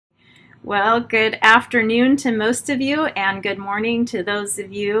Well, good afternoon to most of you, and good morning to those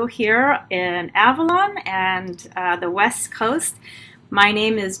of you here in Avalon and the West Coast. My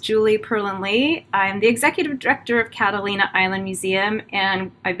name is Julie Perlin Lee. I'm the Executive Director of Catalina Island Museum,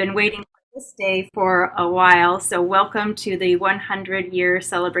 and I've been waiting for this day for a while. So, welcome to the 100-year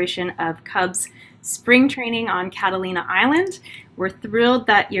celebration of Cubs spring training on Catalina Island. We're thrilled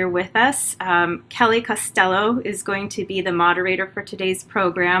that you're with us. Kelly Costello is going to be the moderator for today's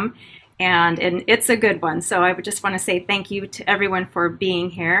program, and it's a good one. So I would just want to say thank you to everyone for being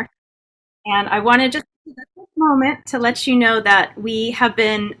here. And I want to just take a quick moment to let you know that we have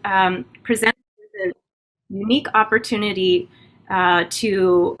been presented with a unique opportunity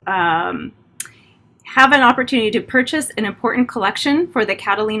to have an opportunity to purchase an important collection for the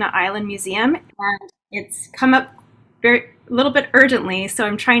Catalina Island Museum. And it's come up a little bit urgently, so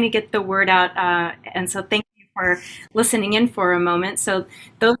I'm trying to get the word out. And so thank you for listening in for a moment. So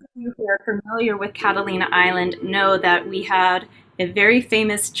those of you who are familiar with Catalina Island know that we had a very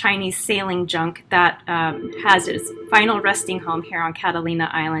famous Chinese sailing junk that has its final resting home here on Catalina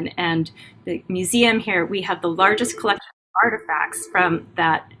Island. And the museum here, we have the largest collection of artifacts from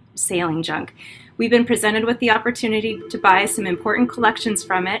that sailing junk. We've been presented with the opportunity to buy some important collections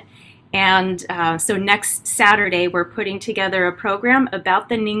from it. And so next Saturday, we're putting together a program about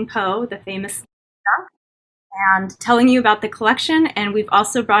the Ningpo, the famous junk, and telling you about the collection. And we've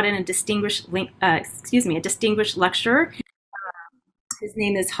also brought in a a distinguished lecturer. His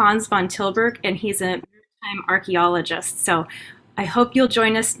name is Hans von Tilburg, and he's a maritime archaeologist. So I hope you'll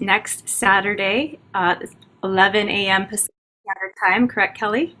join us next Saturday, 11 a.m. Pacific Standard Time. Correct,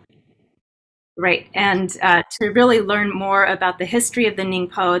 Kelly? Right, and to really learn more about the history of the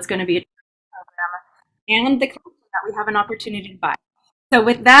Ningpo, it's going to be a program and the collection that we have an opportunity to buy. So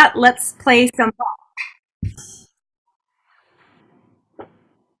with that, let's play some ball.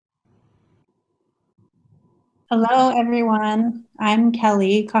 Hello, everyone. I'm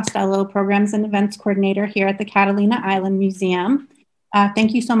Kelly Costello, Programs and Events Coordinator here at the Catalina Island Museum.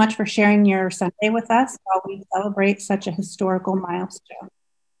 Thank you so much for sharing your Sunday with us while we celebrate such a historical milestone.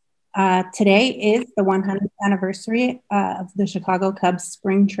 Today is the 100th anniversary of the Chicago Cubs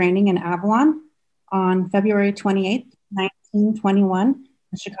spring training in Avalon. On February 28th, 1921,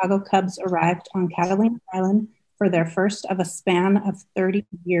 the Chicago Cubs arrived on Catalina Island for their first of a span of 30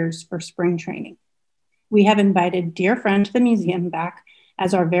 years for spring training. We have invited dear friend to the museum back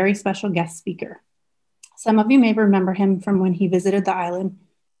as our very special guest speaker. Some of you may remember him from when he visited the island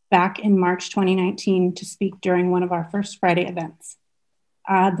back in March 2019 to speak during one of our First Friday events.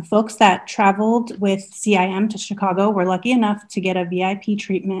 The folks that traveled with CIM to Chicago were lucky enough to get a VIP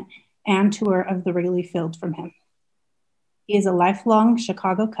treatment and tour of the Wrigley Field from him. He is a lifelong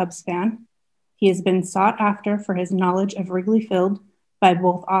Chicago Cubs fan. He has been sought after for his knowledge of Wrigley Field by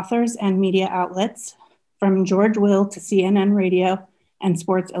both authors and media outlets, from George Will to CNN Radio and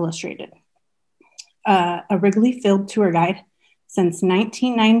Sports Illustrated. A Wrigley Field tour guide since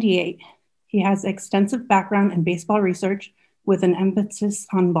 1998, he has extensive background in baseball research with an emphasis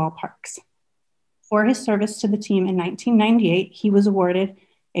on ballparks. For his service to the team in 1998, he was awarded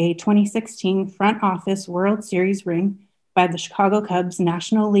a 2016 Front Office World Series ring by the Chicago Cubs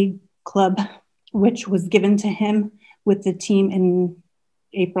National League Club, which was given to him with the team in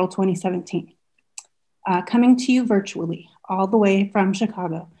April 2017. Coming to you virtually, all the way from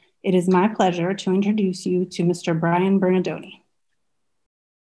Chicago, it is my pleasure to introduce you to Mr. Brian Bernardoni.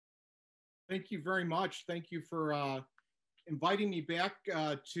 Thank you very much. Thank you for inviting me back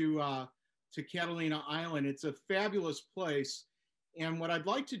to Catalina Island. It's a fabulous place. And what I'd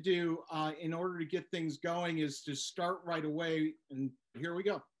like to do in order to get things going is to start right away. And here we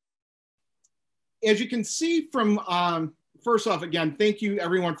go. As you can see from first off, again, thank you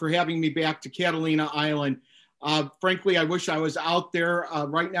everyone for having me back to Catalina Island. Frankly, I wish I was out there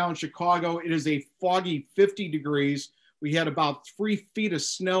right now in Chicago. It is a foggy 50 degrees. We had about 3 feet of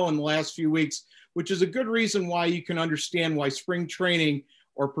snow in the last few weeks, which is a good reason why you can understand why spring training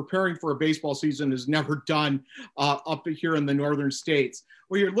or preparing for a baseball season is never done up here in the northern states.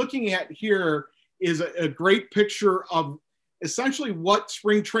 What you're looking at here is a great picture of essentially what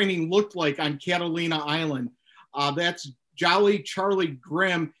spring training looked like on Catalina Island. That's Jolly Charlie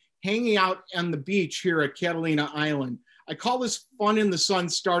Grimm hanging out on the beach here at Catalina Island. I call this Fun in the Sun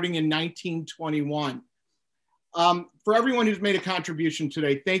starting in 1921. For everyone who's made a contribution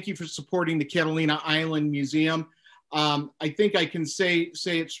today, thank you for supporting the Catalina Island Museum. I think I can say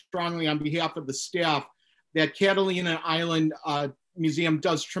it strongly on behalf of the staff that Catalina Island Museum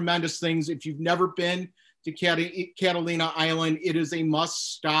does tremendous things. If you've never been to Catalina Island, it is a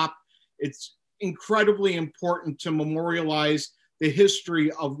must stop. It's incredibly important to memorialize the history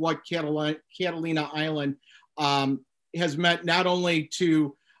of what Catalina Island has meant not only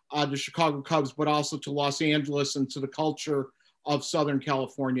to the Chicago Cubs, but also to Los Angeles and to the culture of Southern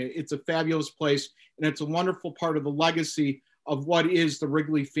California. It's a fabulous place, and it's a wonderful part of the legacy of what is the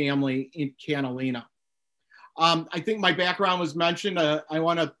Wrigley family in Catalina. I think my background was mentioned.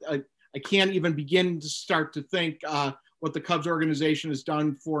 I can't even begin to start to think what the Cubs organization has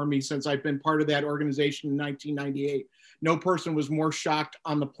done for me since I've been part of that organization in 1998. No person was more shocked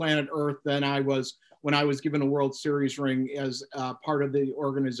on the planet Earth than I was when I was given a World Series ring as part of the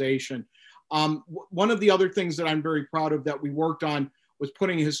organization. One of the other things that I'm very proud of that we worked on was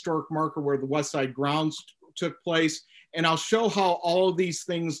putting a historic marker where the West Side Grounds took place. And I'll show how all of these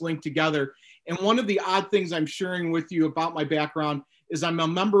things link together. And one of the odd things I'm sharing with you about my background is I'm a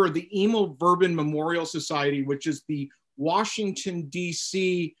member of the Emil Verbin Memorial Society, which is the Washington,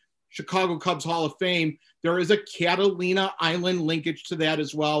 D.C. Chicago Cubs Hall of Fame. There is a Catalina Island linkage to that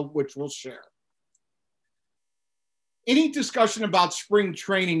as well, which we'll share. Any discussion about spring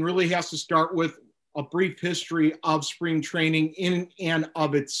training really has to start with a brief history of spring training in and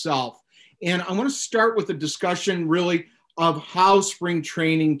of itself. And I want to start with a discussion really of how spring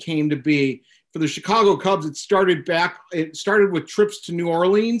training came to be. For the Chicago Cubs, it started with trips to New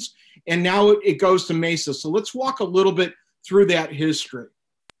Orleans, and now it goes to Mesa. So let's walk a little bit through that history.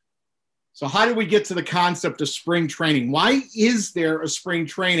 So how did we get to the concept of spring training? Why is there a spring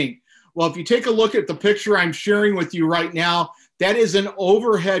training? Well, if you take a look at the picture I'm sharing with you right now, that is an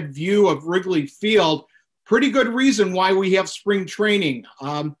overhead view of Wrigley Field. Pretty good reason why we have spring training.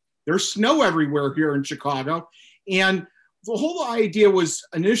 There's snow everywhere here in Chicago. And the whole idea was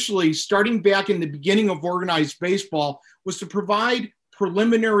initially, starting back in the beginning of organized baseball, was to provide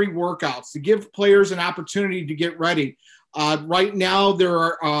preliminary workouts, to give players an opportunity to get ready. Right now,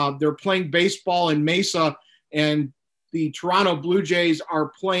 they're playing baseball in Mesa, and the Toronto Blue Jays are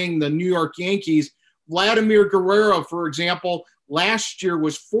playing the New York Yankees. Vladimir Guerrero, for example, last year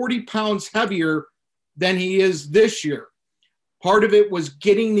was 40 pounds heavier than he is this year. Part of it was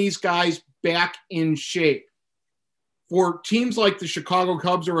getting these guys back in shape. For teams like the Chicago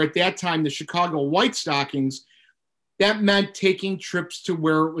Cubs, or at that time, the Chicago White Stockings, that meant taking trips to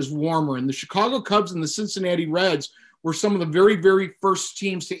where it was warmer. And the Chicago Cubs and the Cincinnati Reds were some of the very, very first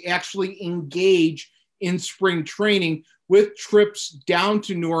teams to actually engage in spring training with trips down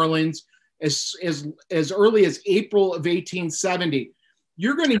to New Orleans as early as April of 1870.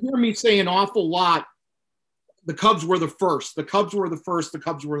 You're going to hear me say an awful lot, the Cubs were the first, the Cubs were the first, the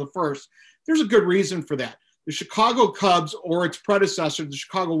Cubs were the first. There's a good reason for that. The Chicago Cubs, or its predecessor, the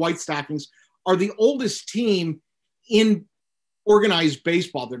Chicago White Stockings, are the oldest team in organized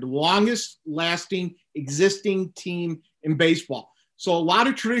baseball. They're the longest lasting existing team in baseball. So a lot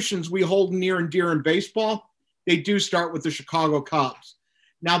of traditions we hold near and dear in baseball, they do start with the Chicago Cubs.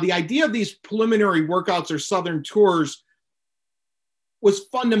 Now, the idea of these preliminary workouts or Southern tours was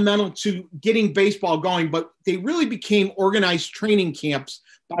fundamental to getting baseball going, but they really became organized training camps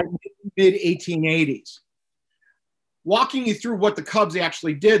by mid-1880s. Walking you through what the Cubs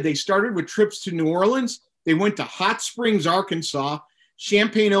actually did, they started with trips to New Orleans. They went to Hot Springs, Arkansas,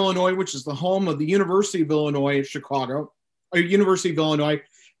 Champaign, Illinois, which is the home of the University of Illinois at Chicago, or University of Illinois.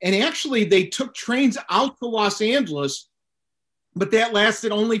 And actually, they took trains out to Los Angeles, but that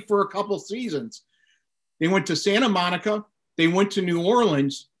lasted only for a couple seasons. They went to Santa Monica, they went to New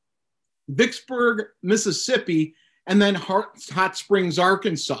Orleans, Vicksburg, Mississippi, and then Hot Springs,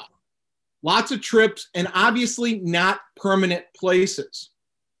 Arkansas. Lots of trips, and obviously not permanent places.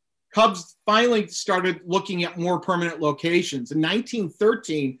 Cubs finally started looking at more permanent locations. In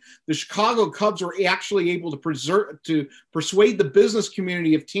 1913, the Chicago Cubs were actually able to persuade the business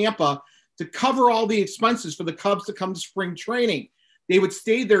community of Tampa to cover all the expenses for the Cubs to come to spring training. They would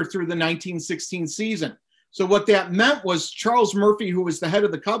stay there through the 1916 season. So what that meant was Charles Murphy, who was the head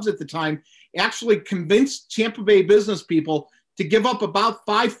of the Cubs at the time, actually convinced Tampa Bay business people to give up about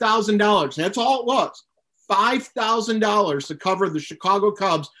 $5,000. That's all it was, $5,000 to cover the Chicago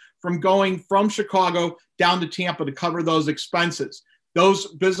Cubs from going from Chicago down to Tampa to cover those expenses. Those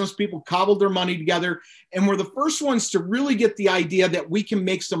business people cobbled their money together and were the first ones to really get the idea that we can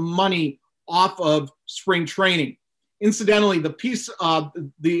make some money off of spring training. Incidentally,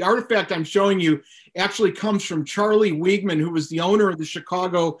 the artifact I'm showing you actually comes from Charlie Wiegman, who was the owner of the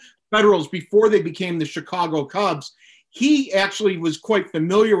Chicago Federals before they became the Chicago Cubs. He actually was quite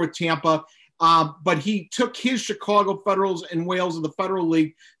familiar with Tampa, but he took his Chicago Federals and Wales of the Federal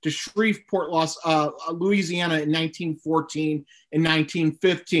League to Shreveport, Louisiana in 1914 and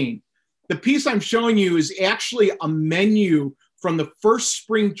 1915. The piece I'm showing you is actually a menu from the first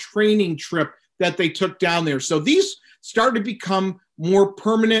spring training trip that they took down there. So these started to become more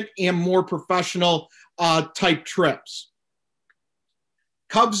permanent and more professional type trips.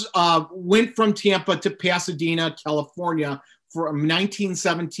 Cubs went from Tampa to Pasadena, California from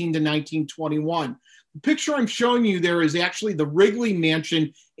 1917 to 1921. The picture I'm showing you there is actually the Wrigley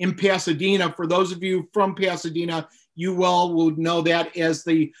Mansion in Pasadena. For those of you from Pasadena, you would know that as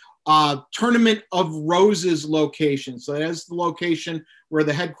the Tournament of Roses location. So that's the location where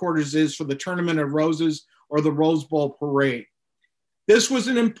the headquarters is for the Tournament of Roses or the Rose Bowl Parade. This was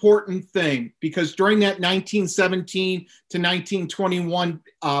an important thing because during that 1917 to 1921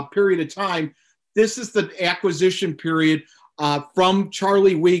 period of time, this is the acquisition period from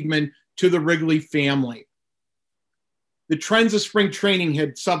Charlie Weigman to the Wrigley family. The trends of spring training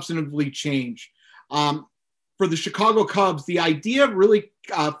had substantively changed. For the Chicago Cubs, the idea really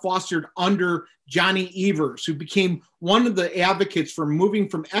fostered under Johnny Evers, who became one of the advocates for moving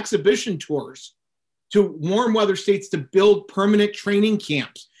from exhibition tours to warm weather states to build permanent training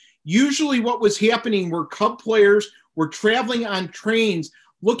camps. Usually what was happening were Cub players were traveling on trains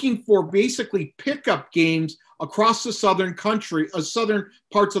looking for basically pickup games across the southern parts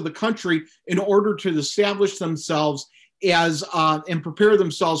of the country in order to establish themselves as and prepare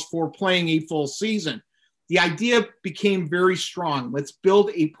themselves for playing a full season. The idea became very strong. Let's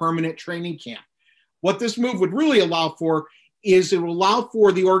build a permanent training camp. What this move would really allow for is it will allow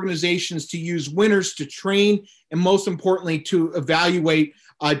for the organizations to use winners to train and, most importantly, to evaluate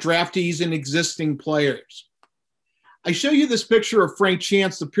draftees and existing players. I show you this picture of Frank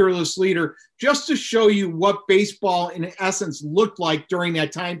Chance, the peerless leader, just to show you what baseball in essence looked like during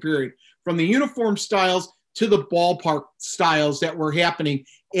that time period, from the uniform styles to the ballpark styles that were happening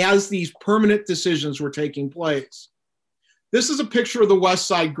as these permanent decisions were taking place. This is a picture of the West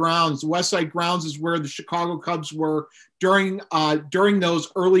Side grounds. The West Side grounds is where the Chicago Cubs were during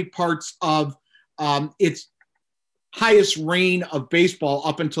those early parts of its highest reign of baseball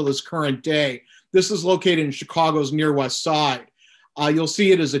up until this current day. This is located in Chicago's near West Side. You'll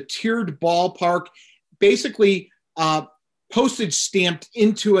see it as a tiered ballpark, basically postage stamped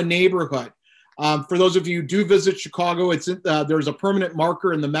into a neighborhood. For those of you who do visit Chicago, there's a permanent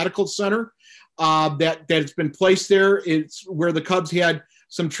marker in the medical center that's been placed there. It's where the Cubs had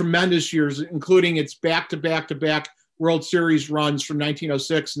some tremendous years, including its back-to-back-to-back World Series runs from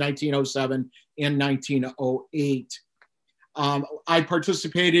 1906, 1907, and 1908. I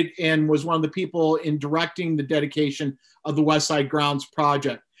participated and was one of the people in directing the dedication of the West Side Grounds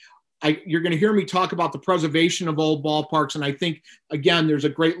project. You're going to hear me talk about the preservation of old ballparks, and I think, again, there's a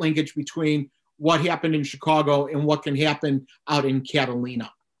great linkage between what happened in Chicago and what can happen out in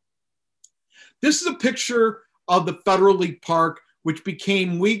Catalina. This is a picture of the Federal League Park, which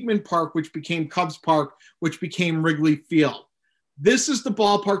became Weigman Park, which became Cubs Park, which became Wrigley Field. This is the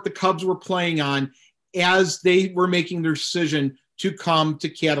ballpark the Cubs were playing on as they were making their decision to come to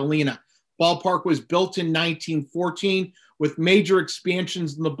Catalina. Ballpark was built in 1914 with major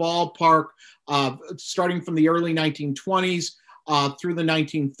expansions in the ballpark, starting from the early 1920s through the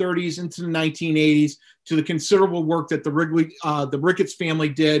 1930s into the 1980s, to the considerable work that the Ricketts family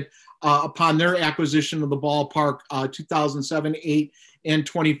did upon their acquisition of the ballpark 2007, 8, and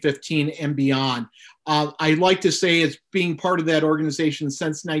 2015 and beyond. I like to say, as being part of that organization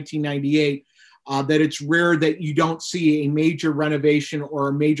since 1998, that it's rare that you don't see a major renovation or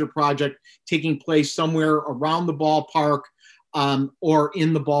a major project taking place somewhere around the ballpark or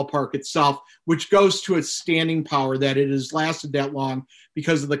in the ballpark itself, which goes to its standing power that it has lasted that long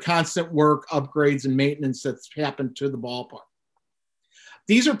because of the constant work, upgrades, and maintenance that's happened to the ballpark.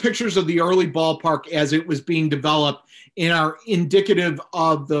 These are pictures of the early ballpark as it was being developed and are indicative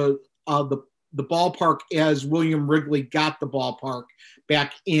of the ballpark as William Wrigley got the ballpark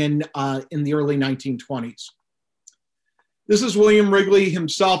back in the early 1920s. This is William Wrigley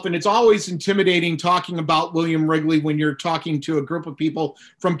himself, and it's always intimidating talking about William Wrigley when you're talking to a group of people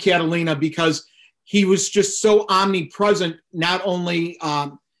from Catalina, because he was just so omnipresent, not only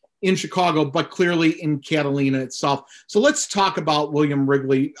in Chicago, but clearly in Catalina itself. So let's talk about William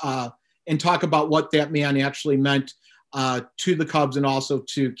Wrigley and talk about what that man actually meant to the Cubs and also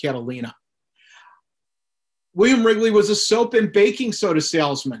to Catalina. William Wrigley was a soap and baking soda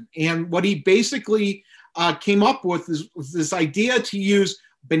salesman, and what he basically came up with was this idea to use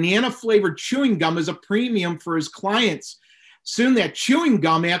banana-flavored chewing gum as a premium for his clients. Soon that chewing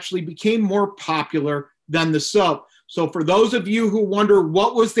gum actually became more popular than the soap. So for those of you who wonder,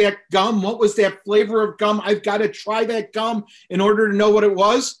 what was that gum? What was that flavor of gum? I've got to try that gum in order to know what it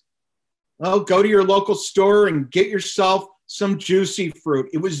was. Well, go to your local store and get yourself some Juicy Fruit.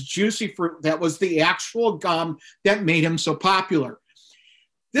 It was Juicy Fruit that was the actual gum that made him so popular.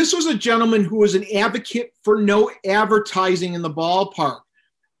 This was a gentleman who was an advocate for no advertising in the ballpark,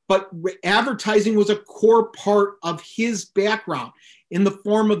 but advertising was a core part of his background in the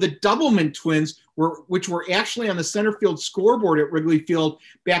form of the Doublemint twins, which were actually on the center field scoreboard at Wrigley Field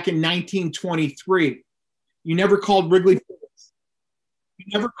back in 1923. You never called Wrigley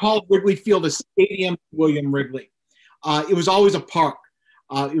Field a stadium, William Wrigley. It was always a park.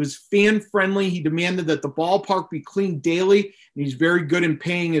 It was fan-friendly. He demanded that the ballpark be cleaned daily, and he's very good in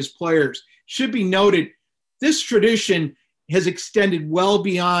paying his players. Should be noted, this tradition has extended well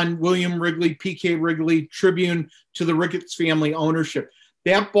beyond William Wrigley, P.K. Wrigley, Tribune, to the Ricketts family ownership.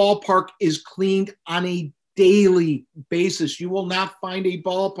 That ballpark is cleaned on a daily basis. You will not find a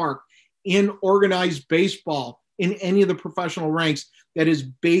ballpark in organized baseball in any of the professional ranks that is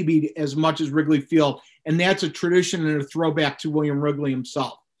babied as much as Wrigley Field. And that's a tradition and a throwback to William Wrigley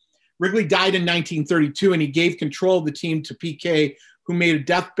himself. Wrigley died in 1932, and he gave control of the team to PK, who made a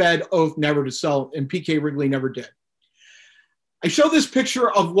deathbed oath never to sell, and PK Wrigley never did. I show this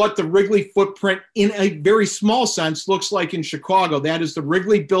picture of what the Wrigley footprint in a very small sense looks like in Chicago. That is the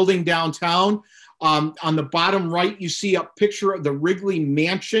Wrigley building downtown. On the bottom right, you see a picture of the Wrigley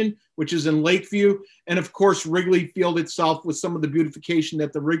Mansion, which is in Lakeview. And of course, Wrigley Field itself with some of the beautification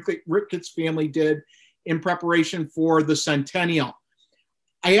that the Ricketts family did in preparation for the centennial.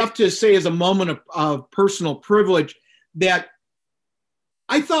 I have to say, as a moment of personal privilege, that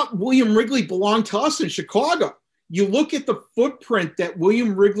I thought William Wrigley belonged to us in Chicago. You look at the footprint that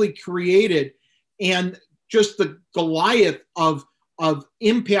William Wrigley created and just the Goliath of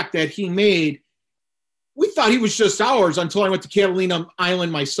impact that he made. We thought he was just ours until I went to Catalina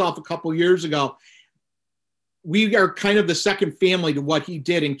Island myself a couple years ago. We are kind of the second family to what he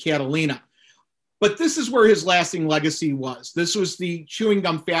did in Catalina. But this is where his lasting legacy was. This was the chewing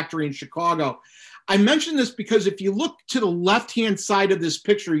gum factory in Chicago. I mention this because if you look to the left-hand side of this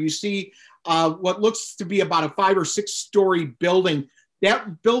picture, you see what looks to be about a 5 or 6 story building.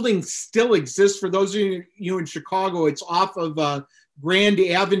 That building still exists. For those of you in Chicago, it's off of Grand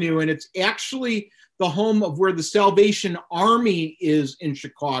Avenue, and it's actually the home of where the Salvation Army is in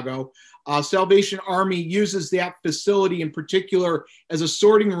Chicago. Salvation Army uses that facility in particular as a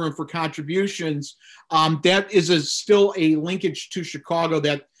sorting room for contributions. That is still a linkage to Chicago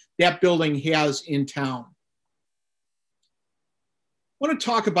that building has in town. I want to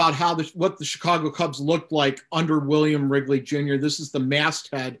talk about what the Chicago Cubs looked like under William Wrigley Jr. This is the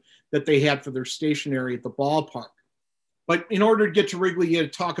masthead that they had for their stationery at the ballpark. But in order to get to Wrigley, you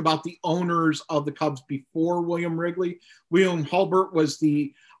had to talk about the owners of the Cubs before William Wrigley. William Hulbert was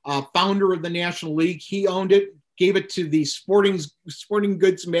the founder of the National League. He owned it, gave it to the sporting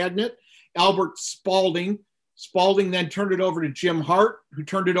goods magnate, Albert Spalding. Spalding then turned it over to Jim Hart, who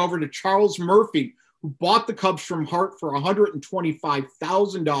turned it over to Charles Murphy, who bought the Cubs from Hart for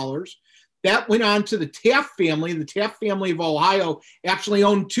 $125,000. That went on to the Taft family. The Taft family of Ohio actually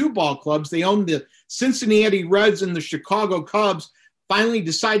owned 2 ball clubs. They owned the Cincinnati Reds and the Chicago Cubs. Finally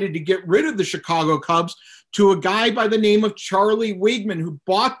decided to get rid of the Chicago Cubs to a guy by the name of Charlie Weigman, who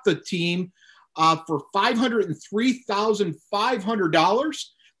bought the team for $503,500.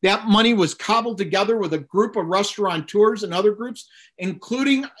 That money was cobbled together with a group of restaurateurs and other groups,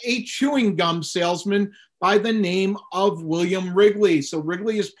 including a chewing gum salesman by the name of William Wrigley. So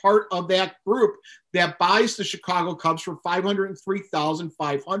Wrigley is part of that group that buys the Chicago Cubs for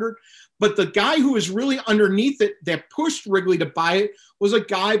 $503,500. But the guy who was really underneath it that pushed Wrigley to buy it was a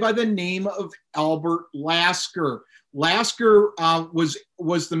guy by the name of Albert Lasker. Lasker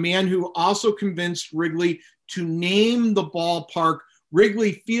was the man who also convinced Wrigley to name the ballpark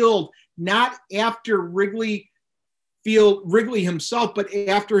Wrigley Field, not after Wrigley himself, but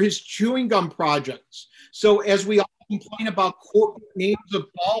after his chewing gum projects. So as we all complain about corporate names of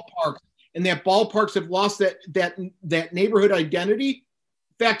ballparks and that ballparks have lost that neighborhood identity,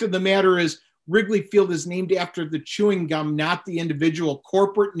 fact of the matter is Wrigley Field is named after the chewing gum, not the individual.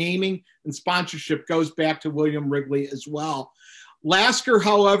 Corporate naming and sponsorship goes back to William Wrigley as well. Lasker,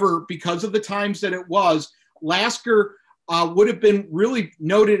 however, because of the times that it was, Lasker would have been really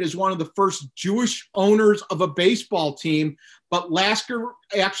noted as one of the first Jewish owners of a baseball team, but Lasker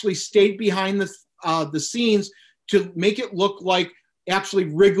actually stayed behind the scenes to make it look like actually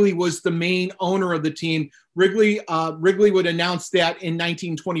Wrigley was the main owner of the team. Wrigley would announce that in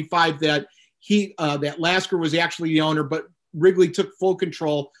 1925 that that Lasker was actually the owner, but Wrigley took full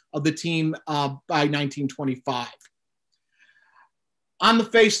control of the team by 1925. On the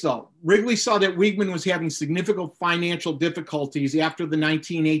face, though, Wrigley saw that Weigman was having significant financial difficulties after the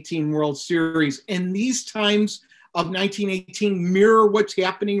 1918 World Series, and these times of 1918 mirror what's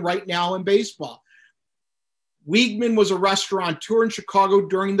happening right now in baseball. Wiegman was a restaurateur in Chicago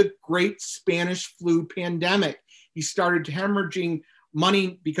during the Great Spanish Flu pandemic. He started hemorrhaging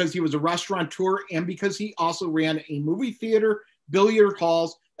money because he was a restaurateur and because he also ran a movie theater, billiard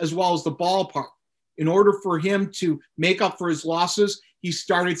halls, as well as the ballpark. In order for him to make up for his losses, he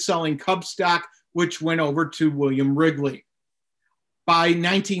started selling Cub stock, which went over to William Wrigley. By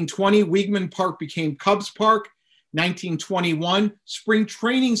 1920, Wiegman Park became Cubs Park. 1921, spring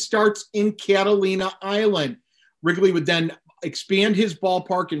training starts in Catalina Island. Wrigley would then expand his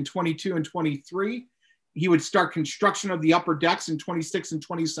ballpark in 22 and 23. He would start construction of the upper decks in 26 and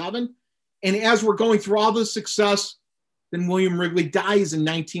 27. And as we're going through all this success, then William Wrigley dies in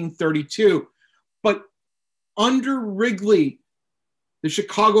 1932. But under Wrigley, the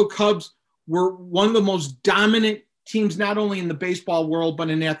Chicago Cubs were one of the most dominant teams, not only in the baseball world, but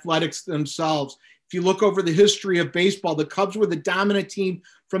in athletics themselves. If you look over the history of baseball, the Cubs were the dominant team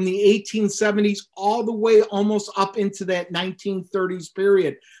from the 1870s all the way almost up into that 1930s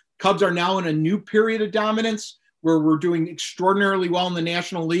period. Cubs are now in a new period of dominance where we're doing extraordinarily well in the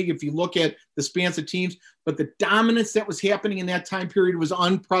National League if you look at the spans of teams. But the dominance that was happening in that time period was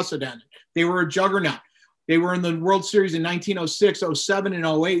unprecedented. They were a juggernaut. They were in the World Series in 1906, 07, and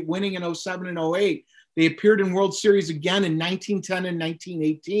 08, winning in 07 and 08. They appeared in World Series again in 1910 and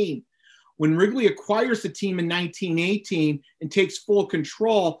 1918. When Wrigley acquires the team in 1918 and takes full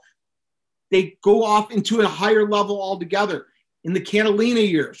control, they go off into a higher level altogether. In the Catalina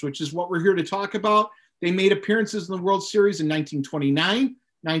years, which is what we're here to talk about, they made appearances in the World Series in 1929,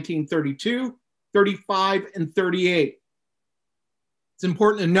 1932, 35, and 38. It's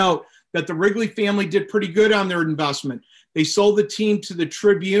important to note that the Wrigley family did pretty good on their investment. They sold the team to the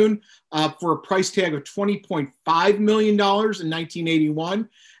Tribune for a price tag of $20.5 million in 1981.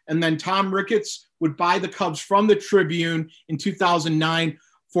 And then Tom Ricketts would buy the Cubs from the Tribune in 2009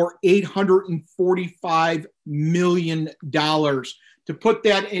 for $845 million. To put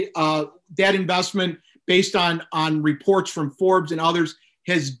that investment, based on reports from Forbes and others,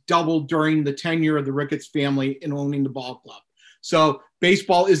 has doubled during the tenure of the Ricketts family in owning the ball club. So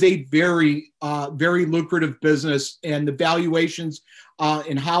baseball is a very, very lucrative business, and the valuations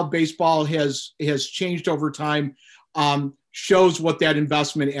and how baseball has changed over time shows what that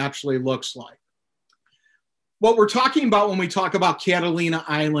investment actually looks like. What we're talking about when we talk about Catalina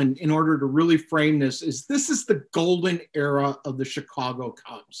Island, in order to really frame this is the golden era of the Chicago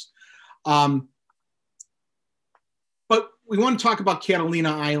Cubs. But we want to talk about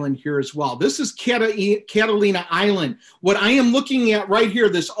Catalina Island here as well. This is Catalina Island. What I am looking at right here,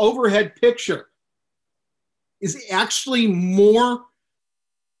 this overhead picture, is actually more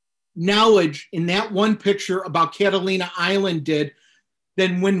knowledge in that one picture about Catalina Island did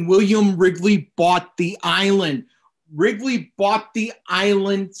than when William Wrigley bought the island. Wrigley bought the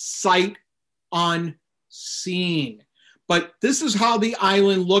island sight unseen. But this is how the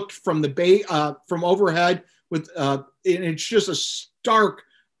island looked from the bay, from overhead. And it's just a stark,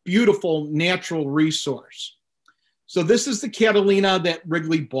 beautiful natural resource. So this is the Catalina that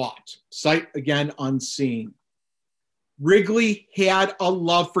Wrigley bought, sight again unseen. Wrigley had a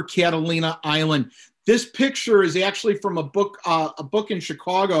love for Catalina Island. This picture is actually from a book in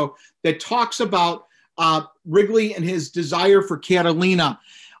Chicago that talks about Wrigley and his desire for Catalina,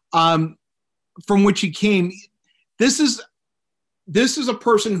 from which he came. This is a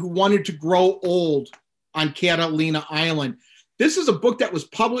person who wanted to grow old on Catalina Island. This is a book that was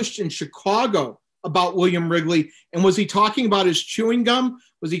published in Chicago about William Wrigley. And was he talking about his chewing gum?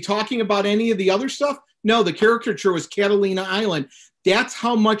 Was he talking about any of the other stuff? No, the caricature was Catalina Island. That's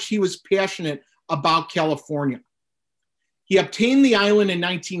how much he was passionate about California. He obtained the island in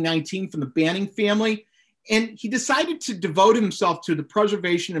 1919 from the Banning family, and he decided to devote himself to the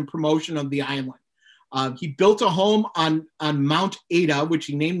preservation and promotion of the island. He built a home on Mount Ada, which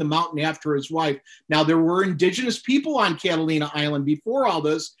he named the mountain after his wife. Now, there were indigenous people on Catalina Island before all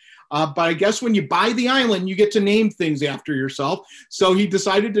this, but I guess when you buy the island, you get to name things after yourself. So he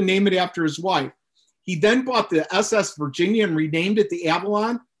decided to name it after his wife. He then bought the SS Virginia and renamed it the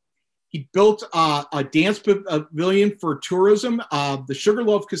Avalon. He built a dance pavilion for tourism, the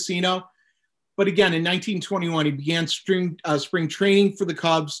Sugarloaf Casino. But again, in 1921, he began spring training for the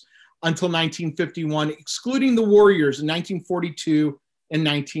Cubs until 1951, excluding the Warriors in 1942 and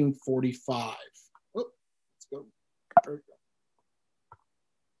 1945. Oh, let's go. There we go.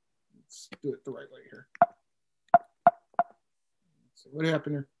 Let's do it the right way here. Let's see what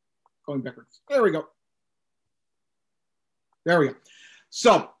happened here. Going backwards. There we go. There we go.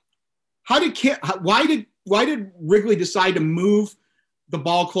 So, why did Wrigley decide to move the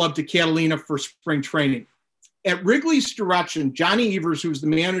ball club to Catalina for spring training? At Wrigley's direction, Johnny Evers, who was the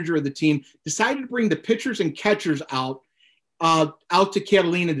manager of the team, decided to bring the pitchers and catchers out to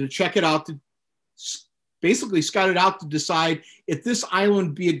Catalina to check it out, to basically scout it out to decide if this island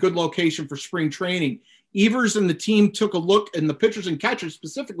would be a good location for spring training. Evers and the team took a look, and the pitchers and catchers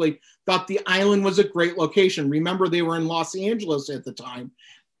specifically thought the island was a great location. Remember, they were in Los Angeles at the time.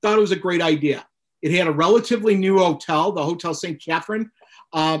 Thought it was a great idea. It had a relatively new hotel, the Hotel St. Catherine.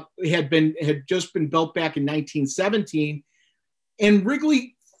 Had just been built back in 1917, and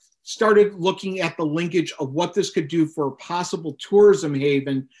Wrigley started looking at the linkage of what this could do for a possible tourism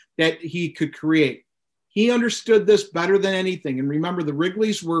haven that he could create. He understood this better than anything. And remember, the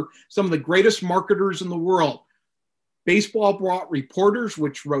Wrigleys were some of the greatest marketers in the world. Baseball brought reporters,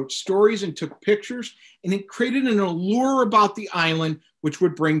 which wrote stories and took pictures, and it created an allure about the island, which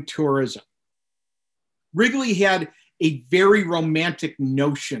would bring tourism. Wrigley had a very romantic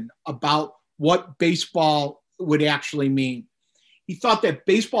notion about what baseball would actually mean. He thought that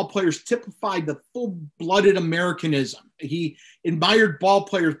baseball players typified the full-blooded Americanism. He admired ball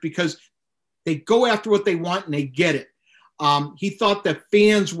players because they go after what they want and they get it. He thought that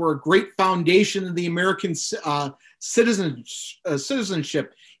fans were a great foundation of the American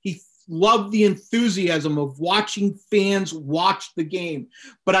citizenship. He loved the enthusiasm of watching fans watch the game.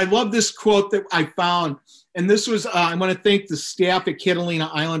 But I love this quote that I found. And this was, I want to thank the staff at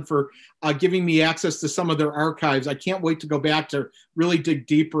Catalina Island for giving me access to some of their archives. I can't wait to go back to really dig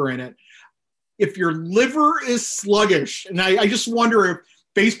deeper in it. If your liver is sluggish, and I just wonder if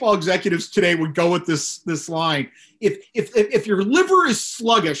baseball executives today would go with this line. If your liver is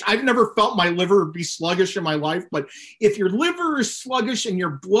sluggish, I've never felt my liver be sluggish in my life, but if your liver is sluggish and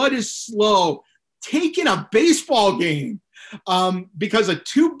your blood is slow, take in a baseball game. Because a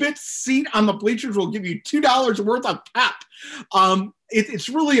 2-bit seat on the bleachers will give you $2 worth of pep. It's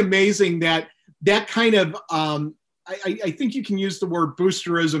really amazing that kind of, I think you can use the word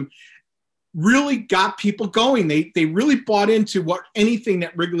boosterism, really got people going. They really bought into anything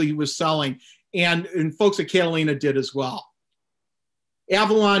that Wrigley was selling, and folks at Catalina did as well.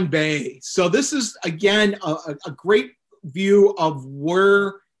 Avalon Bay. So this is, again, a great view of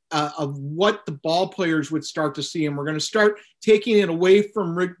of what the ball players would start to see. And we're going to start taking it away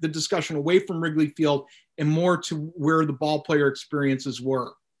from the discussion away from Wrigley Field and more to where the ball player experiences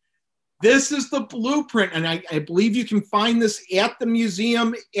were. This is the blueprint, and I believe you can find this at the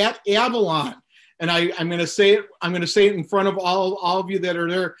museum at Avalon. And I'm going to say it. I'm going to say it in front of all of you that are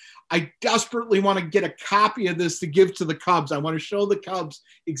there. I desperately want to get a copy of this to give to the Cubs. I want to show the Cubs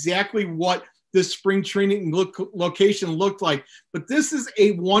exactly what this spring training location looked like. But this is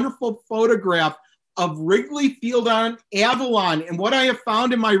a wonderful photograph of Wrigley Field on Avalon. And what I have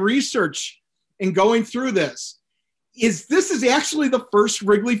found in my research in going through this is actually the first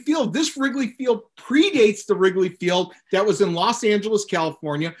Wrigley Field. This Wrigley Field predates the Wrigley Field that was in Los Angeles,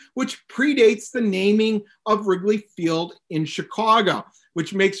 California, which predates the naming of Wrigley Field in Chicago,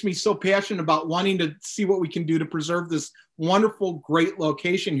 which makes me so passionate about wanting to see what we can do to preserve this wonderful, great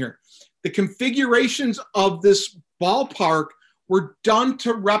location here. The configurations of this ballpark were done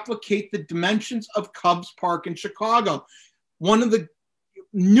to replicate the dimensions of Cubs Park in Chicago. One of the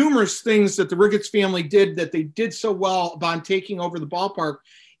numerous things that the Ricketts family did that they did so well upon taking over the ballpark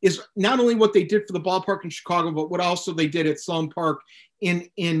is not only what they did for the ballpark in Chicago, but what also they did at Sloan Park in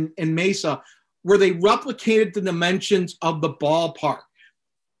Mesa, where they replicated the dimensions of the ballpark.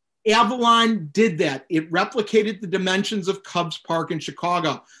 Avalon did that. It replicated the dimensions of Cubs Park in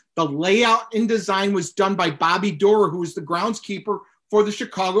Chicago. The layout and design was done by Bobby Doerr, who was the groundskeeper for the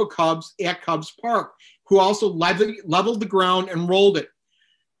Chicago Cubs at Cubs Park, who also leveled the ground and rolled it.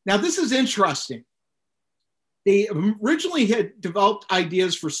 Now, this is interesting. They originally had developed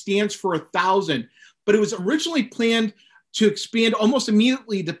ideas for stands for 1,000, but it was originally planned to expand almost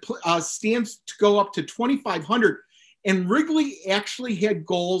immediately to stands to go up to 2,500. And Wrigley actually had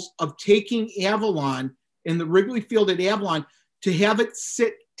goals of taking Avalon in the Wrigley Field at Avalon to have it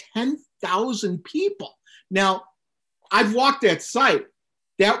sit 10,000 people. Now, I've walked that site.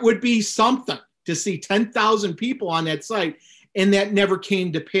 That would be something to see 10,000 people on that site, and that never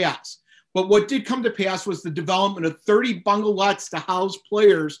came to pass. But what did come to pass was the development of 30 bungalows to house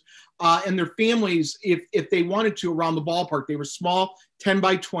players and their families if they wanted to around the ballpark. They were small 10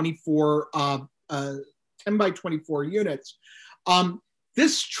 by 24 units.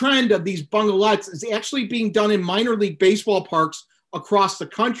 This trend of these bungalows is actually being done in minor league baseball parks across the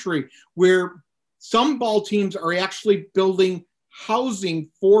country, where some ball teams are actually building housing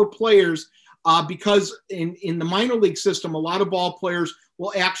for players because in the minor league system, a lot of ball players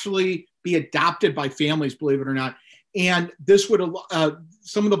will actually be adopted by families, believe it or not. And this would,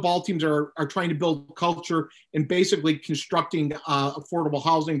 some of the ball teams are trying to build culture and basically constructing affordable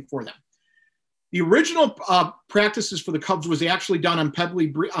housing for them. The original practices for the Cubs was actually done on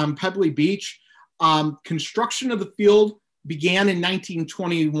Pebbly Beach. Construction of the field began in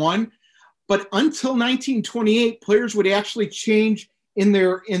 1921, but until 1928, players would actually change in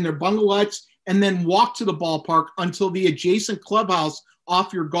their bungalows and then walk to the ballpark until the adjacent clubhouse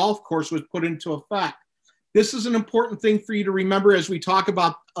off your golf course was put into effect. This is an important thing for you to remember as we talk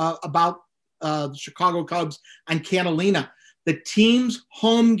about the Chicago Cubs on Catalina. The team's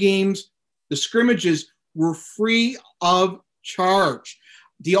home games, the scrimmages, were free of charge.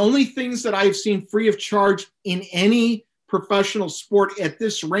 The only things that I've seen free of charge in any professional sport at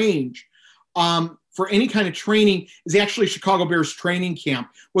this range for any kind of training is actually Chicago Bears training camp,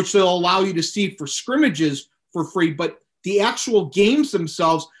 which they'll allow you to see for scrimmages for free, but the actual games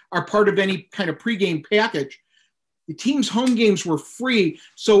themselves are part of any kind of pregame package. The team's home games were free.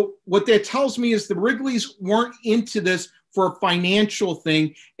 So what that tells me is the Wrigleys weren't into this for a financial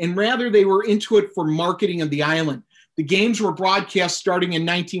thing, and rather they were into it for marketing of the island. The games were broadcast starting in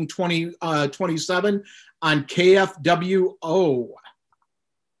 1927 on KFWO.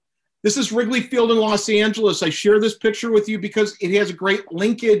 This is Wrigley Field in Los Angeles. I share this picture with you because it has a great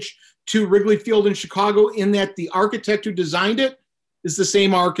linkage to Wrigley Field in Chicago in that the architect who designed it is the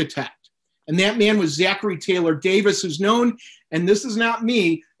same architect. And that man was Zachary Taylor Davis, who's known, and this is not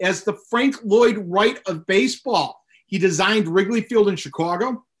me, as the Frank Lloyd Wright of baseball. He designed Wrigley Field in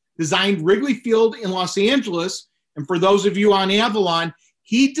Chicago, designed Wrigley Field in Los Angeles, and for those of you on Avalon,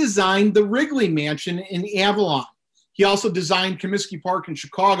 he designed the Wrigley Mansion in Avalon. He also designed Comiskey Park in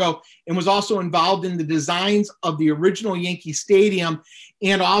Chicago and was also involved in the designs of the original Yankee Stadium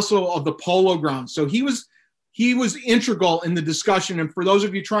and also of the Polo Grounds. So he was integral in the discussion. And for those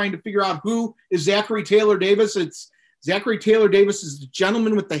of you trying to figure out who is Zachary Taylor Davis, it's Zachary Taylor Davis is the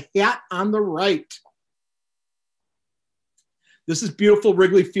gentleman with the hat on the right. This is beautiful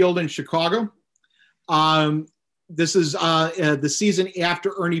Wrigley Field in Chicago. This is the season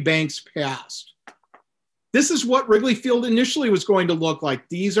after Ernie Banks passed. This is what Wrigley Field initially was going to look like.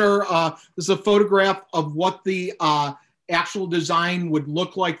 This is a photograph of what the actual design would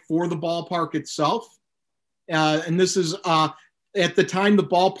look like for the ballpark itself. And this is, at the time, the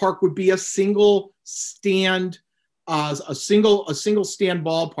ballpark would be a single stand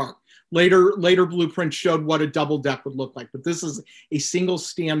ballpark. Later blueprints showed what a double deck would look like, but this is a single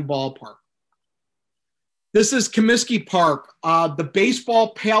stand ballpark. This is Comiskey Park, the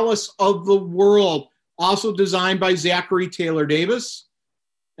baseball palace of the world, also designed by Zachary Taylor Davis.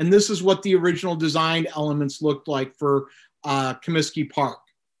 And this is what the original design elements looked like for Comiskey Park.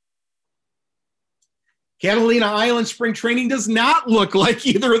 Catalina Island spring training does not look like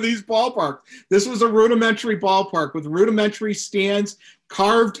either of these ballparks. This was a rudimentary ballpark with rudimentary stands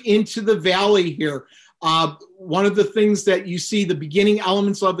carved into the valley here. One of the things that you see the beginning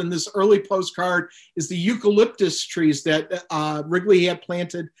elements of in this early postcard is the eucalyptus trees that Wrigley had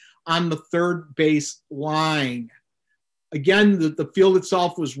planted on the third base line. Again, the field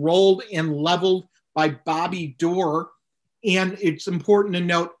itself was rolled and leveled by Bobby Dorr. And it's important to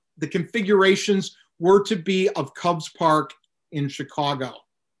note the configurations were to be of Cubs Park in Chicago.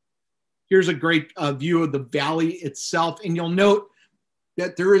 Here's a great view of the valley itself. And you'll note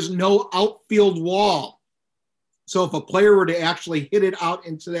that there is no outfield wall. So if a player were to actually hit it out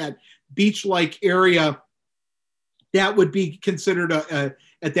into that beach-like area, that would be considered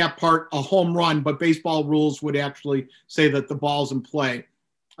at that part a home run, but baseball rules would actually say that the ball's in play.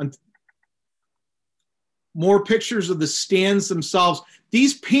 And more pictures of the stands themselves.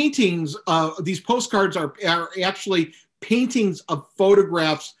 These paintings, these postcards are actually paintings of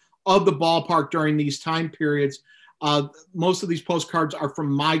photographs of the ballpark during these time periods. Most of these postcards are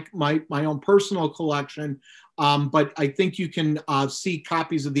from my own personal collection, but I think you can see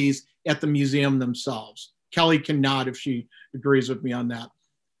copies of these at the museum themselves. Kelly can nod if she agrees with me on that.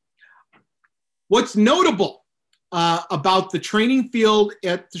 What's notable about the training field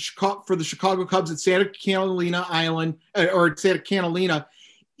for the Chicago Cubs at Santa Catalina Island, or at Santa Catalina,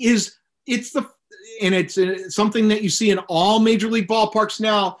 is it's something that you see in all major league ballparks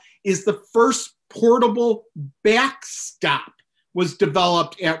now, is the first portable backstop was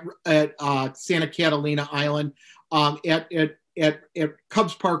developed at Santa Catalina Island at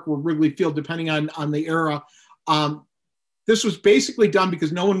Cubs Park or Wrigley Field, depending on the era. This was basically done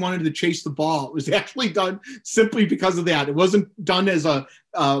because no one wanted to chase the ball. It was actually done simply because of that. It wasn't done as a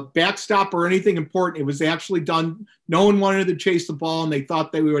backstop or anything important. It was actually done. No one wanted to chase the ball, and they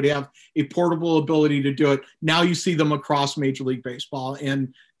thought that we would have a portable ability to do it. Now you see them across Major League Baseball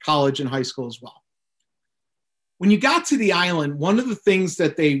and college and high school as well. When you got to the island, one of the things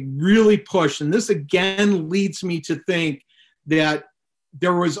that they really pushed, and this again leads me to think that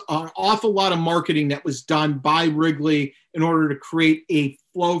there was an awful lot of marketing that was done by Wrigley in order to create a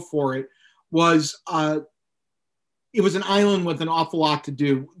flow for it, was it was an island with an awful lot to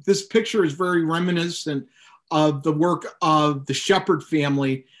do. This picture is very reminiscent of the work of the Shepherd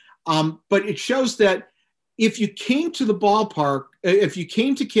family, but it shows that if you came to the ballpark, if you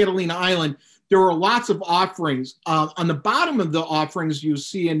came to Catalina Island, there were lots of offerings. On the bottom of the offerings you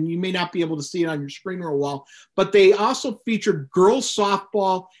see, and you may not be able to see it on your screen real well, but they also featured girls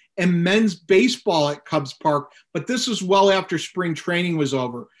softball and men's baseball at Cubs Park, but this was well after spring training was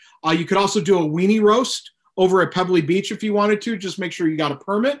over. You could also do a weenie roast over at Pebbly Beach if you wanted to, just make sure you got a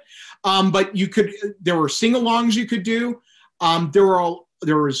permit. But you could, there were sing-alongs you could do.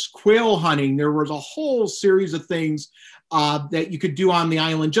 There was quail hunting. There was a whole series of things that you could do on the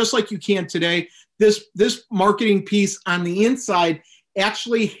island, just like you can today. This marketing piece on the inside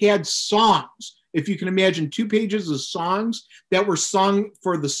actually had songs. If you can imagine 2 pages of songs that were sung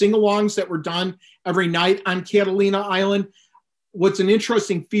for the sing-alongs that were done every night on Catalina Island. What's an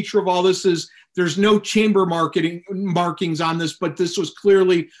interesting feature of all this is there's no chamber markings on this, but this was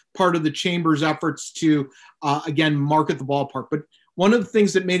clearly part of the chamber's efforts to, again, market the ballpark. But one of the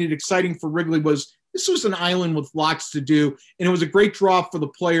things that made it exciting for Wrigley was this was an island with lots to do, and it was a great draw for the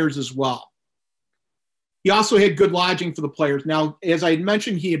players as well. He also had good lodging for the players. Now, as I had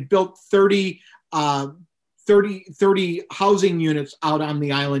mentioned, he had built 30 housing units out on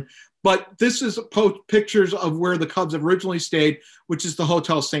the island. But this is pictures of where the Cubs originally stayed, which is the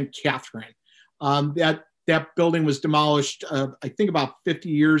Hotel St. Catherine. That building was demolished, I think, about 50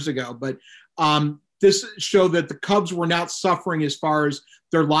 years ago. But this showed that the Cubs were not suffering as far as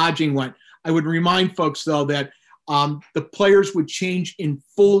their lodging went. I would remind folks, though, that the players would change in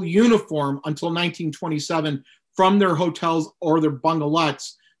full uniform until 1927 from their hotels or their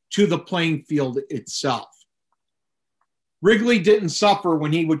bungalows to the playing field itself. Wrigley didn't suffer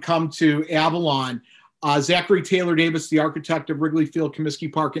when he would come to Avalon. Zachary Taylor Davis, the architect of Wrigley Field,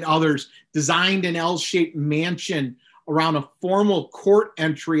 Comiskey Park, and others, designed an L-shaped mansion around a formal court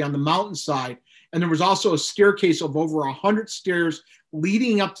entry on the mountainside. And there was also a staircase of over 100 stairs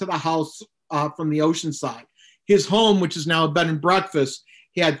leading up to the house from the ocean side. His home, which is now a bed and breakfast,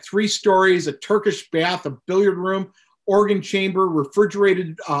 had 3 stories, a Turkish bath, a billiard room, organ chamber, a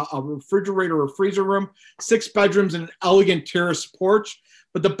refrigerator or freezer room, 6 bedrooms, and an elegant terrace porch.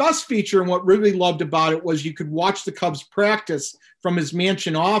 But the best feature and what Wrigley loved about it was you could watch the Cubs practice from his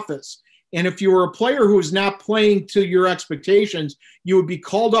mansion office. And if you were a player who was not playing to your expectations, you would be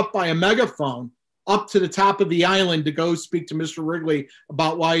called up by a megaphone up to the top of the island to go speak to Mr. Wrigley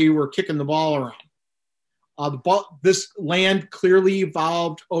about why you were kicking the ball around. This land clearly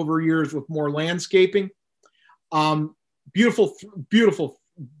evolved over years with more landscaping. Beautiful, beautiful,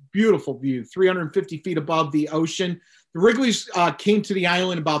 beautiful view, 350 feet above the ocean. The Wrigleys came to the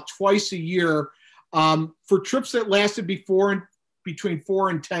island about twice a year for trips that lasted between 4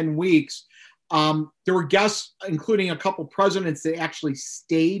 and 10 weeks. There were guests, including a couple presidents that actually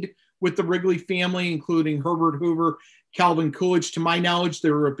stayed with the Wrigley family, including Herbert Hoover, Calvin Coolidge. To my knowledge,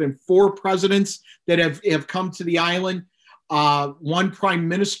 there have been 4 presidents that have come to the island. One prime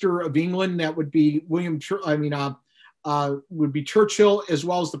minister of England, that would be would be Churchill, as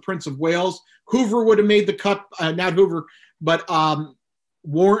well as the Prince of Wales. Hoover would have made the cut, not Hoover, but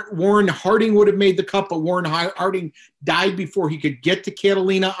Warren Harding would have made the cut, but Warren Harding died before he could get to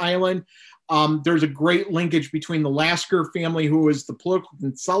Catalina Island. There's a great linkage between the Lasker family, who was the political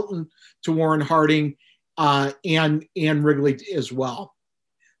consultant to Warren Harding, and Wrigley as well.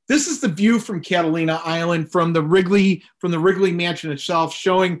 This is the view from Catalina Island from the Wrigley mansion itself,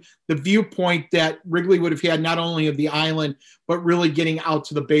 showing the viewpoint that Wrigley would have had not only of the island, but really getting out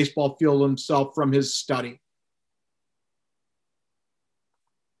to the baseball field himself from his study.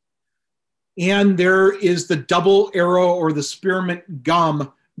 And there is the double arrow or the spearmint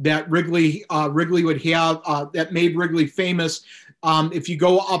gum that Wrigley would have that made Wrigley famous. If you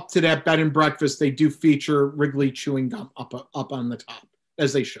go up to that bed and breakfast, they do feature Wrigley chewing gum up on the top,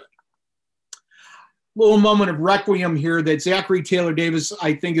 as they should. Little moment of requiem here that Zachary Taylor Davis,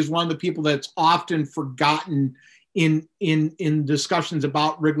 I think, is one of the people that's often forgotten in discussions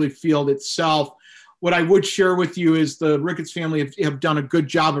about Wrigley Field itself. What I would share with you is the Ricketts family have done a good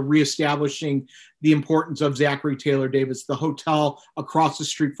job of reestablishing the importance of Zachary Taylor Davis. The hotel across the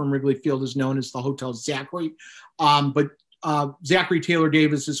street from Wrigley Field is known as the Hotel Zachary. But Zachary Taylor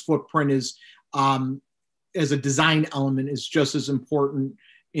Davis's footprint is, as a design element, is just as important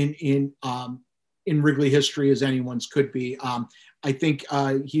in Wrigley history as anyone's could be. I think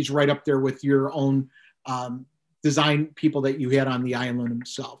he's right up there with your own design people that you had on the island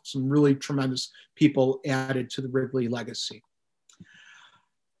themselves. Some really tremendous people added to the Wrigley legacy.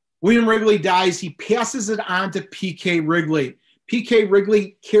 William Wrigley dies. He passes it on to P.K. Wrigley. P.K.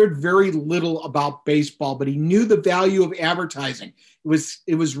 Wrigley cared very little about baseball, but he knew the value of advertising.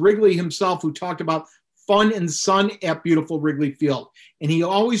 It was Wrigley himself who talked about fun and sun at beautiful Wrigley Field. And he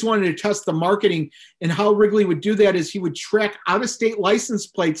always wanted to test the marketing, and how Wrigley would do that is he would track out-of-state license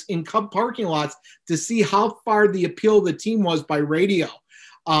plates in Cub parking lots to see how far the appeal of the team was by radio.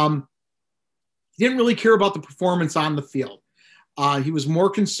 He didn't really care about the performance on the field. He was more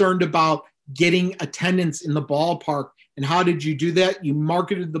concerned about getting attendance in the ballpark. And how did you do that? You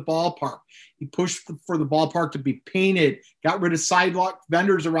marketed the ballpark. You pushed for the ballpark to be painted, got rid of sidewalk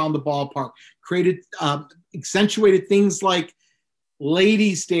vendors around the ballpark, created, accentuated things like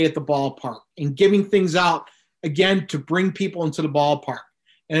ladies stay at the ballpark, and giving things out, again, to bring people into the ballpark.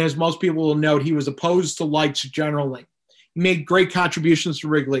 And as most people will note, he was opposed to lights generally. He made great contributions to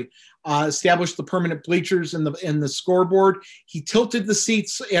Wrigley. Established the permanent bleachers and the scoreboard. He tilted the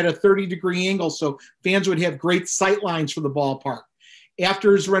seats at a 30-degree angle so fans would have great sight lines for the ballpark.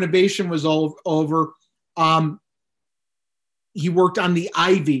 After his renovation was over, he worked on the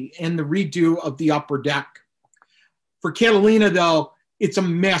ivy and the redo of the upper deck. For Catalina, though, it's a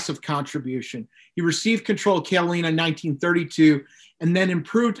massive contribution. He received control of Catalina in 1932 and then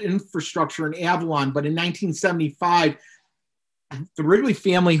improved infrastructure in Avalon. But in 1975, the Wrigley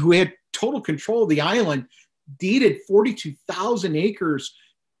family, who had total control of the island, deeded 42,000 acres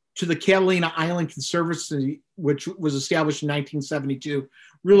to the Catalina Island Conservancy, which was established in 1972,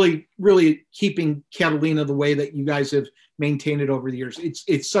 really, really keeping Catalina the way that you guys have maintained it over the years.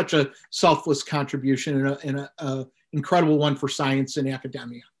 It's such a selfless contribution and an incredible one for science and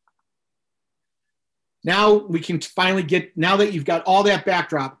academia. Now we can finally get, now that you've got all that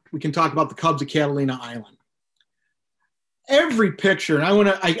backdrop, we can talk about the Cubs of Catalina Island. Every picture, and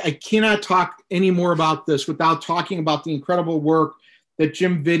I cannot talk any more about this without talking about the incredible work that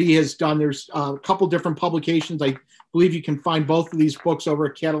Jim Vitti has done. There's a couple different publications. I believe you can find both of these books over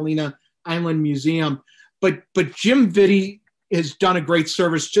at Catalina Island Museum. But Jim Vitti has done a great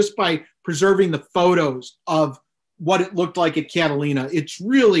service just by preserving the photos of what it looked like at Catalina. It's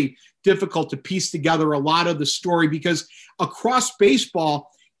really difficult to piece together a lot of the story because across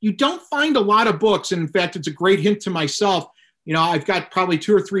baseball, you don't find a lot of books. And in fact, it's a great hint to myself. You know, I've got probably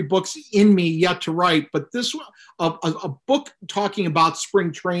 2 or 3 books in me yet to write, but this a book talking about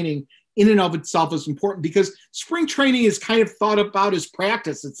spring training in and of itself is important because spring training is kind of thought about as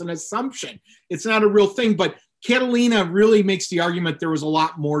practice. It's an assumption. It's not a real thing, but Catalina really makes the argument there was a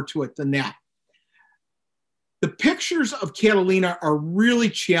lot more to it than that. The pictures of Catalina are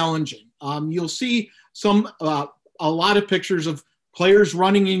really challenging. You'll see a lot of pictures of players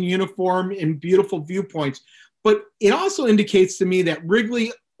running in uniform in beautiful viewpoints. But it also indicates to me that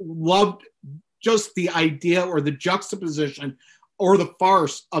Wrigley loved just the idea or the juxtaposition or the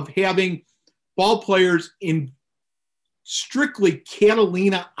farce of having ball players in strictly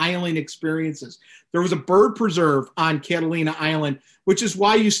Catalina Island experiences. There was a bird preserve on Catalina Island, which is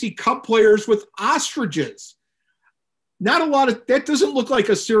why you see Cub players with ostriches. Not a lot of, that doesn't look like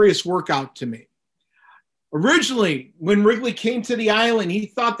a serious workout to me. Originally, when Wrigley came to the island, he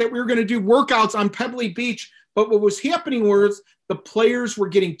thought that we were going to do workouts on Pebbly Beach. But what was happening was the players were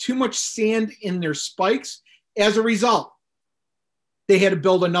getting too much sand in their spikes. As a result, they had to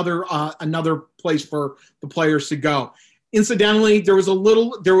build another place for the players to go. Incidentally, there was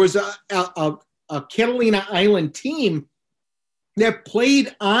a Catalina Island team that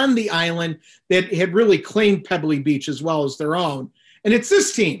played on the island that had really claimed Pebbly Beach as well as their own. And it's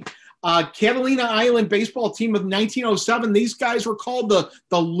this team. Catalina Island baseball team of 1907. These guys were called the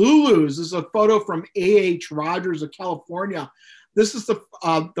Lulus. This is a photo from A.H. Rogers of California. This is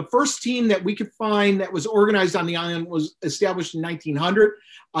the first team that we could find that was organized on the island, was established in 1900.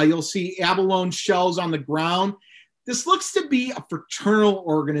 You'll see abalone shells on the ground. This looks to be a fraternal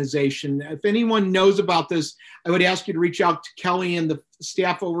organization. If anyone knows about this, I would ask you to reach out to Kelly and the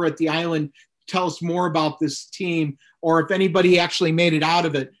staff over at the island to tell us more about this team, or if anybody actually made it out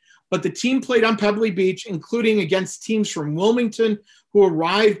of it. But the team played on Pebbly Beach, including against teams from Wilmington who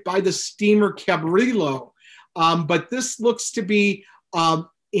arrived by the steamer Cabrillo. But this looks to be a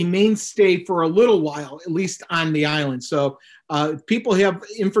mainstay for a little while, at least on the island. So if people have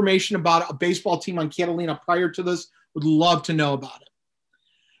information about a baseball team on Catalina prior to this, would love to know about it.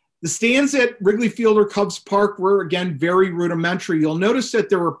 The stands at Wrigley Field or Cubs Park were, again, very rudimentary. You'll notice that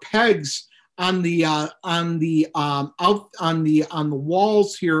there were pegs on the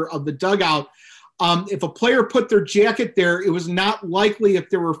walls here of the dugout If a player put their jacket there, it was not likely, if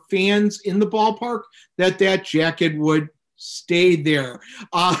there were fans in the ballpark, that that jacket would stay there.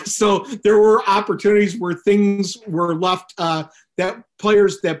 So there were opportunities where things were left, that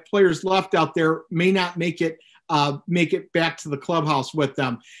players left out there may not make it back to the clubhouse with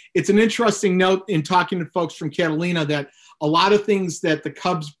them. It's an interesting note in talking to folks from Catalina that a lot of things that the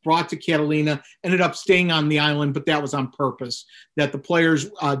Cubs brought to Catalina ended up staying on the island, but that was on purpose. That the players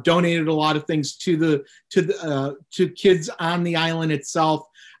donated a lot of things to kids on the island itself,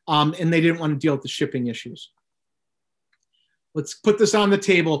 and they didn't want to deal with the shipping issues. Let's put this on the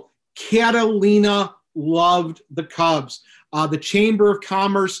table. Catalina loved the Cubs. The Chamber of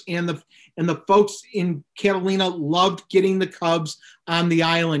Commerce and the folks in Catalina loved getting the Cubs on the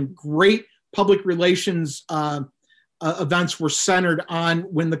island. Great public relations events were centered on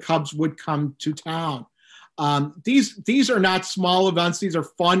when the Cubs would come to town. These are not small events. These are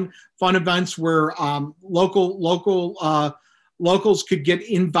fun events where locals could get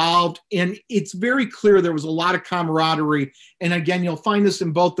involved, and it's very clear there was a lot of camaraderie. And again, you'll find this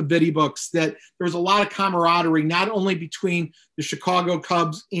in both the Biddy books, that there was a lot of camaraderie, not only between the Chicago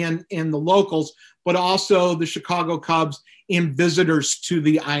Cubs and the locals, but also the Chicago Cubs and visitors to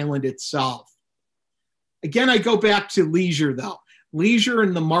the island itself. Again, I go back to leisure, though. Leisure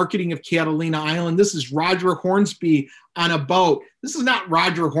and the marketing of Catalina Island. This is Roger Hornsby on a boat. This is not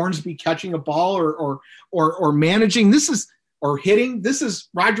Roger Hornsby catching a ball or managing. Or hitting. This is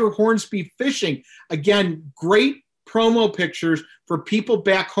Roger Hornsby fishing. Again, great promo pictures for people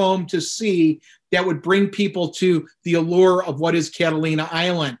back home to see that would bring people to the allure of what is Catalina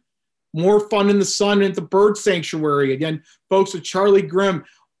Island. More fun in the sun at the bird sanctuary. Again, folks with Charlie Grimm.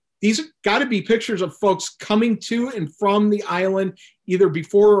 These have got to be pictures of folks coming to and from the island, either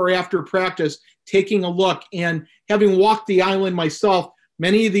before or after practice, taking a look. And having walked the island myself,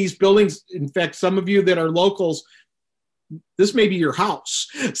 many of these buildings, in fact, some of you that are locals, this may be your house.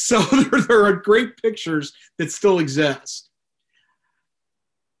 So there are great pictures that still exist.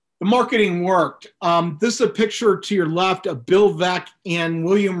 The marketing worked. This is a picture to your left of Bill Veeck and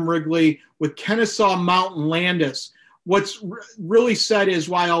William Wrigley with Kennesaw Mountain Landis. What's really said is,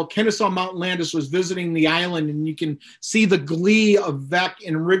 while Kennesaw Mountain Landis was visiting the island, and you can see the glee of Veeck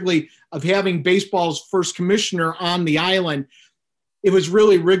and Wrigley of having baseball's first commissioner on the island, it was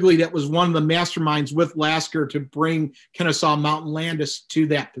really Wrigley that was one of the masterminds with Lasker to bring Kennesaw Mountain Landis to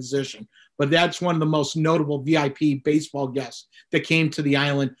that position. But that's one of the most notable VIP baseball guests that came to the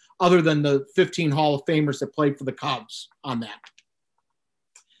island, other than the 15 Hall of Famers that played for the Cubs on that.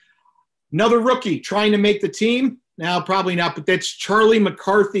 Another rookie trying to make the team. Now, probably not, but that's Charlie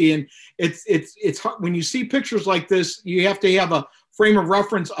McCarthy. And it's hard. When you see pictures like this, you have to have a frame of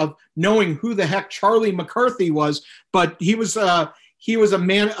reference of knowing who the heck Charlie McCarthy was. But he was a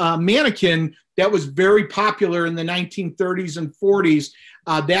mannequin that was very popular in the 1930s and 40s.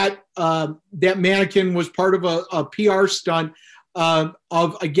 That mannequin was part of a PR stunt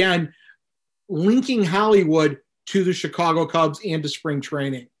of, again, linking Hollywood to the Chicago Cubs and to spring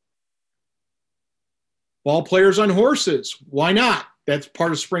training. Ball players on horses. Why not? That's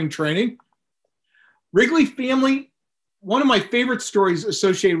part of spring training. Wrigley family. One of my favorite stories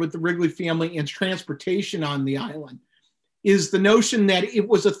associated with the Wrigley family and transportation on the island is the notion that it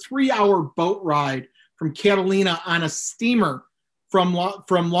was a 3-hour boat ride from Catalina on a steamer from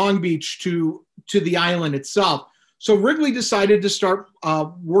Long Beach to the island itself. So Wrigley decided to start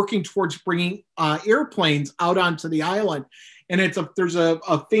working towards bringing airplanes out onto the island. And there's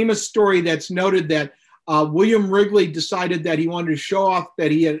a famous story that's noted that William Wrigley decided that he wanted to show off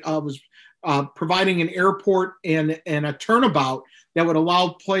that he was providing an airport and a turnabout that would allow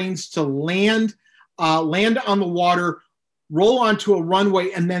planes to land on the water, roll onto a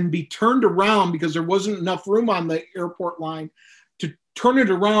runway, and then be turned around because there wasn't enough room on the airport line to turn it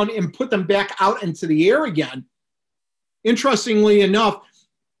around and put them back out into the air again. Interestingly enough,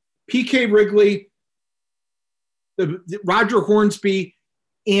 P.K. Wrigley, Roger Hornsby,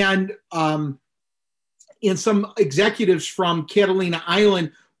 and some executives from Catalina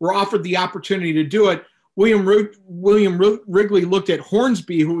Island were offered the opportunity to do it. William Wrigley looked at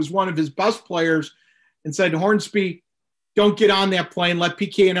Hornsby, who was one of his best players, and said, Hornsby, don't get on that plane. Let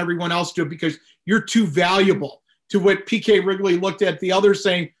PK and everyone else do it because you're too valuable. To what PK Wrigley looked at the others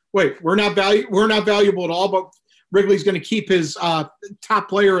saying, wait, we're not valuable at all, but Wrigley's going to keep his top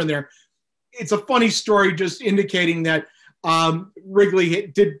player in there. It's a funny story just indicating that Wrigley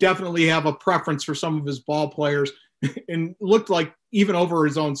did definitely have a preference for some of his ball players and looked like even over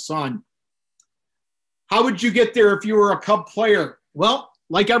his own son. How would you get there if you were a Cub player? Well,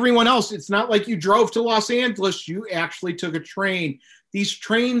 like everyone else, it's not like you drove to Los Angeles. You actually took a train These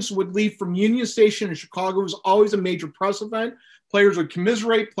trains would leave from Union Station in Chicago. It was always a major press event. Players would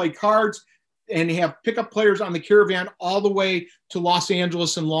commiserate, play cards, and have pickup players on the caravan all the way to Los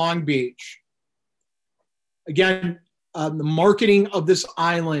Angeles and Long Beach. Again, the marketing of this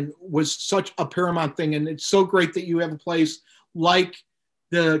island was such a paramount thing, and it's so great that you have a place like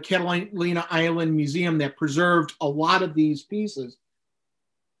the Catalina Island Museum that preserved a lot of these pieces.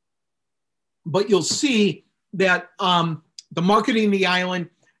 But you'll see that the marketing of the island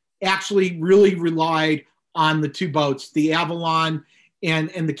actually really relied on the two boats, the Avalon and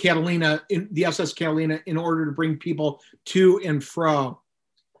the Catalina, the SS Catalina, in order to bring people to and fro.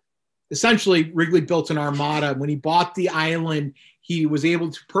 Essentially, Wrigley built an armada. When he bought the island, he was able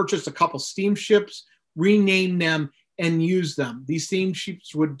to purchase a couple steamships, rename them, and use them. These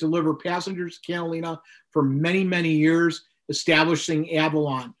steamships would deliver passengers to Catalina for many, many years, establishing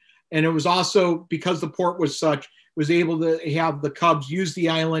Avalon. And it was also, because the port was such, was able to have the Cubs use the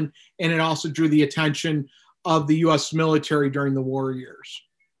island, and it also drew the attention of the U.S. military during the war years.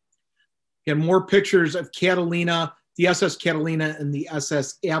 Again, more pictures of Catalina, the SS Catalina and the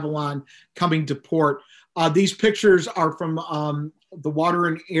SS Avalon coming to port. These pictures are from the Water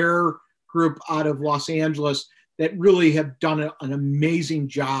and Air group out of Los Angeles that really have done an amazing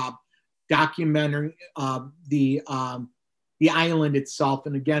job documenting the island itself.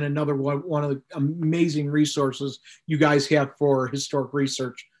 And again, another one of the amazing resources you guys have for historic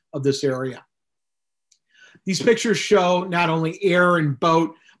research of this area. These pictures show not only air and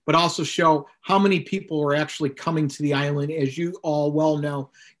boat, but also show how many people are actually coming to the island. As you all well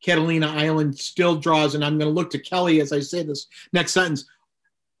know, Catalina Island still draws, and I'm going to look to Kelly as I say this next sentence,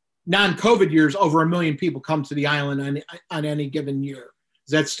 non-COVID years, over 1 million people come to the island on any given year.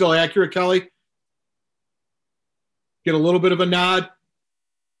 Is that still accurate, Kelly? Get a little bit of a nod.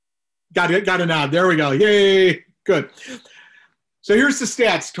 Got a nod. There we go. Yay. Good. So here's the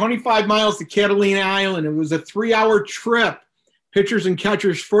stats. 25 miles to Catalina Island. It was a 3-hour trip. Pitchers and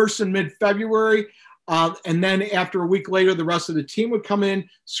catchers first in mid-February. And then after a week later, the rest of the team would come in.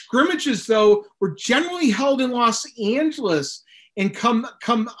 Scrimmages, though, were generally held in Los Angeles. And come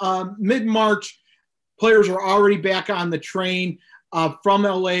mid-March, players are already back on the train from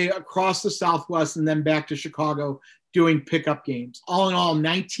LA across the Southwest and then back to Chicago doing pickup games. All in all,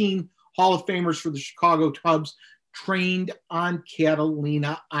 19 Hall of Famers for the Chicago Cubs trained on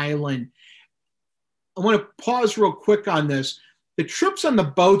Catalina Island. I want to pause real quick on this. The trips on the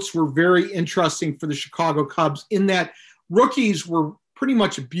boats were very interesting for the Chicago Cubs in that rookies were pretty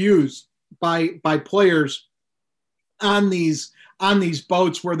much abused by players on these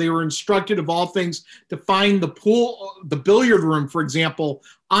boats, where they were instructed of all things to find the pool, the billiard room, for example,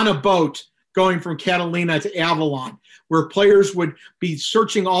 on a boat going from Catalina to Avalon, where players would be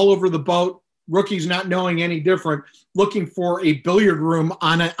searching all over the boat, rookies not knowing any different, looking for a billiard room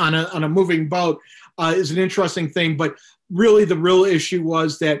on a moving boat is an interesting thing. But really the real issue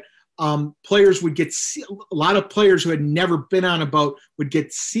was that players would get, a lot of players who had never been on a boat would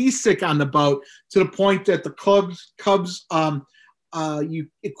get seasick on the boat, to the point that the Cubs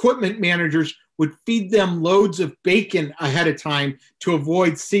equipment managers would feed them loads of bacon ahead of time to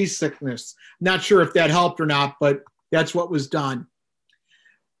avoid seasickness. Not sure if that helped or not, but that's what was done.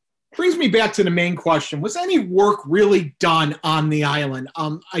 Brings me back to the main question. Was any work really done on the island?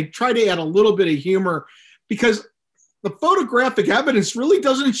 I try to add a little bit of humor because the photographic evidence really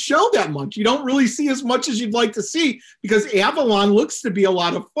doesn't show that much. You don't really see as much as you'd like to see, because Avalon looks to be a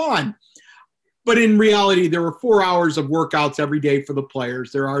lot of fun. But in reality, there were 4 hours of workouts every day for the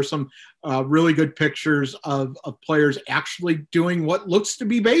players. There are some really good pictures of players actually doing what looks to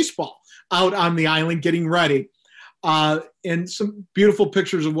be baseball out on the island, getting ready. And some beautiful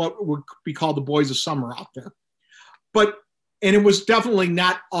pictures of what would be called the boys of summer out there. And it was definitely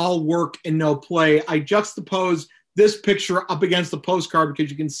not all work and no play. I juxtapose this picture up against the postcard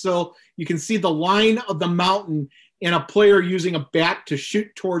because you can see the line of the mountain and a player using a bat to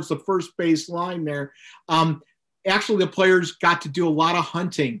shoot towards the first base line there. Actually, the players got to do a lot of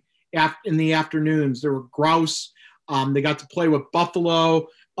hunting in the afternoons. There were grouse. They got to play with buffalo,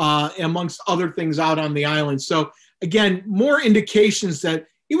 amongst other things out on the island. So again, more indications that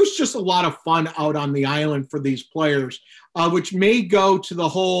it was just a lot of fun out on the island for these players, which may go to the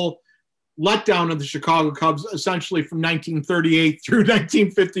whole letdown of the Chicago Cubs, essentially from 1938 through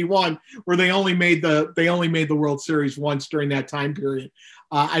 1951, where they only made the World Series once during that time period.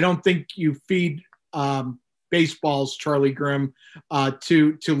 I don't think you feed baseballs, Charlie Grimm,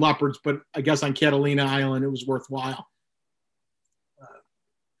 to leopards, but I guess on Catalina Island it was worthwhile.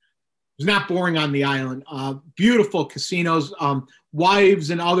 It was not boring on the island. Beautiful casinos.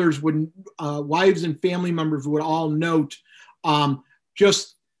 Wives and others wives and family members would all note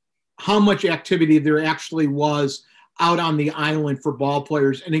just how much activity there actually was out on the island for ball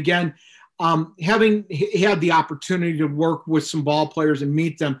players. And again, having had the opportunity to work with some ball players and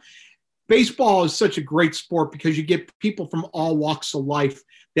meet them, baseball is such a great sport because you get people from all walks of life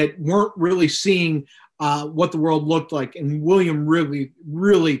that weren't really seeing what the world looked like. And William really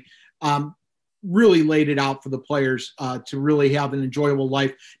laid it out for the players to really have an enjoyable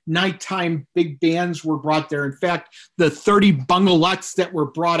life. Nighttime big bands were brought there. In fact, the 30 bungalows that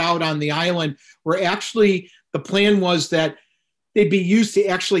were brought out on the island were actually, the plan was that they'd be used to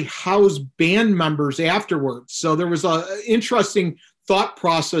actually house band members afterwards. So there was an interesting thought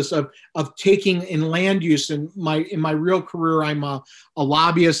process of taking in land use. In my real career, I'm a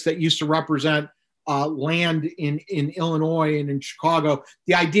lobbyist that used to represent land in Illinois and in Chicago.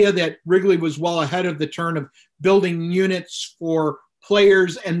 The idea that Wrigley was well ahead of the turn of building units for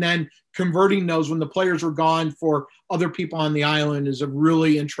players and then converting those when the players were gone for other people on the island is a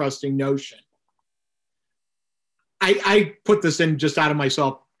really interesting notion. I put this in just out of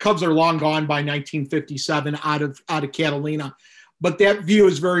myself. Cubs are long gone by 1957 out of Catalina. But that view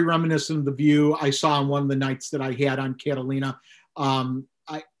is very reminiscent of the view I saw on one of the nights that I had on Catalina.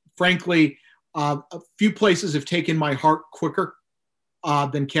 Frankly, a few places have taken my heart quicker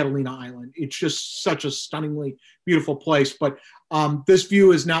than Catalina Island. It's just such a stunningly beautiful place. But this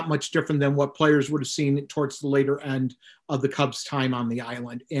view is not much different than what players would have seen towards the later end of the Cubs' time on the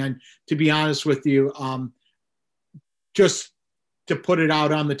island. And to be honest with you, just to put it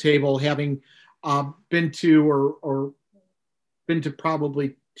out on the table, having been to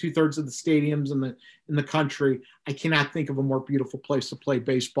probably 2/3 of the stadiums in the country, I cannot think of a more beautiful place to play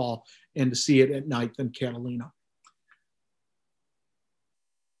baseball and to see it at night than Catalina.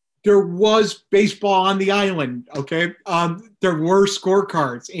 There was baseball on the island, okay? There were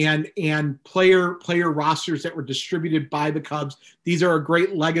scorecards and player rosters that were distributed by the Cubs. These are a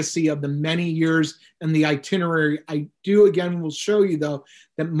great legacy of the many years and the itinerary. I will show you, though,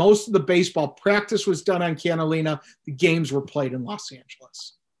 that most of the baseball practice was done on Catalina. The games were played in Los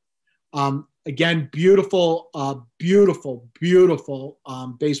Angeles. Again, beautiful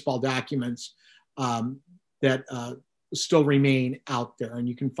baseball documents that still remain out there. And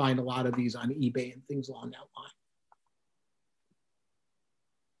you can find a lot of these on eBay and things along that line.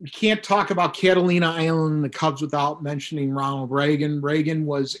 We can't talk about Catalina Island and the Cubs without mentioning Ronald Reagan. Reagan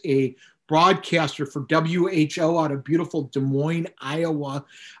was a broadcaster for WHO out of beautiful Des Moines, Iowa.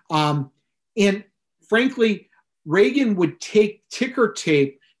 And frankly, Reagan would take ticker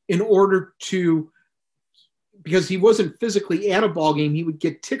tape in order to, because he wasn't physically at a ball game, he would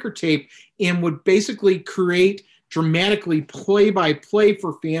get ticker tape and would basically create dramatically play-by-play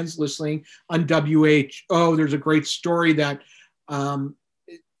for fans listening on WHO. There's a great story that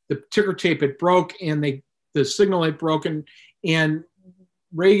the ticker tape had broke and the signal had broken, and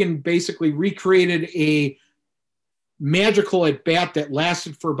Reagan basically recreated a magical at-bat that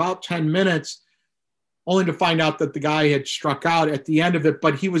lasted for about 10 minutes, only to find out that the guy had struck out at the end of it,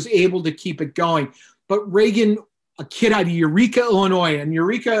 but he was able to keep it going. But Reagan, a kid out of Eureka, Illinois, and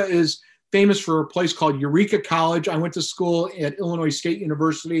Eureka is famous for a place called Eureka College. I went to school at Illinois State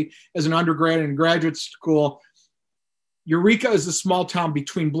University as an undergrad and graduate school. Eureka is a small town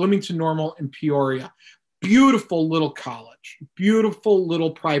between Bloomington Normal and Peoria. Beautiful little college, beautiful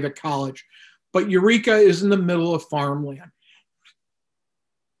little private college. But Eureka is in the middle of farmland.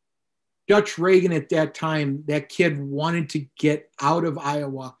 Dutch Reagan at that time, that kid wanted to get out of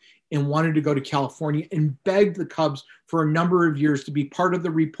Iowa and wanted to go to California and begged the Cubs for a number of years to be part of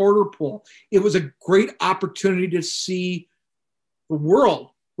the reporter pool. It was a great opportunity to see the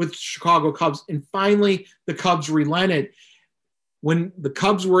world with Chicago Cubs. And finally, the Cubs relented. When the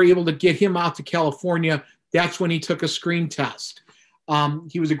Cubs were able to get him out to California, that's when he took a screen test.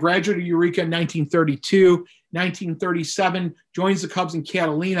 He was a graduate of Eureka in 1932. 1937, joins the Cubs in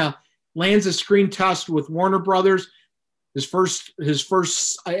Catalina, lands a screen test with Warner Brothers. His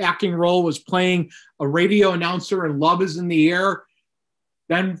first acting role was playing a radio announcer in Love Is in the Air.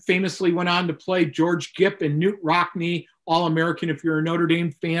 Then famously went on to play George Gipp and Newt Rockne, All-American. If you're a Notre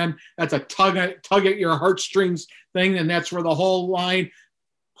Dame fan, that's a tug at your heartstrings thing, and that's where the whole line,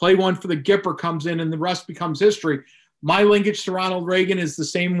 play one for the Gipper, comes in, and the rest becomes history. My linkage to Ronald Reagan is the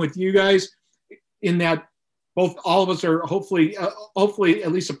same with you guys, in that all of us are hopefully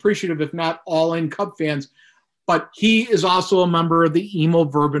at least appreciative, if not all in Cub fans. But he is also a member of the Emo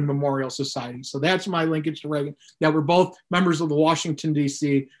Verbin Memorial Society. So that's my linkage to Reagan, that we're both members of the Washington,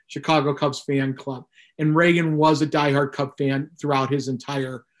 D.C. Chicago Cubs fan club. And Reagan was a diehard Cub fan throughout his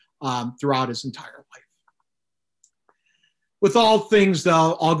entire life. With all things,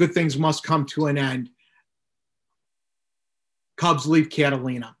 though, all good things must come to an end. Cubs leave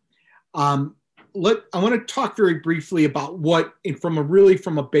Catalina. I want to talk very briefly about what, from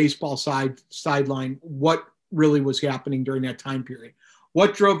a baseball sideline, what really was happening during that time period.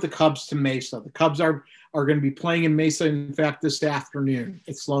 What drove the Cubs to Mesa? The Cubs are going to be playing in Mesa, in fact, this afternoon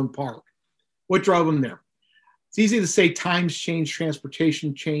at Sloan Park. What drove them there? It's easy to say times change,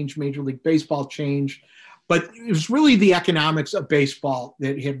 transportation change, Major League Baseball change, but it was really the economics of baseball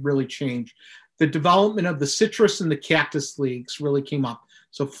that had really changed. The development of the citrus and the cactus leagues really came up.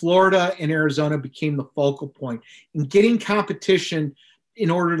 So Florida and Arizona became the focal point. And getting competition in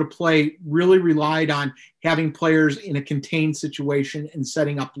order to play really relied on having players in a contained situation and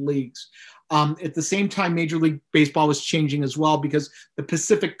setting up leagues. At the same time, Major League Baseball was changing as well because the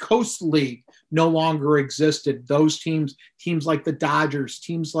Pacific Coast League no longer existed. Those teams like the Dodgers,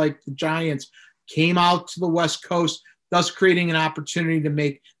 teams like the Giants came out to the West Coast, thus creating an opportunity to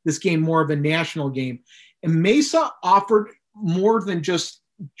make this game more of a national game. And Mesa offered more than just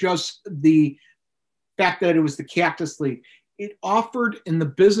the fact that it was the Cactus League. It offered, and the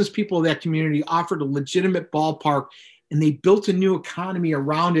business people of that community offered, a legitimate ballpark, and they built a new economy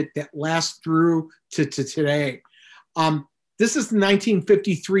around it that lasts through to today. This is the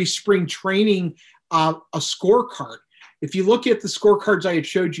 1953 spring training, a scorecard. If you look at the scorecards I had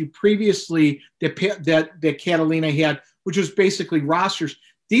showed you previously that Catalina had, which was basically rosters,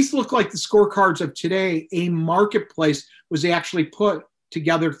 these look like the scorecards of today. A marketplace was actually put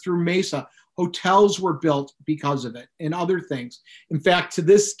together through Mesa. Hotels were built because of it and other things. In fact, to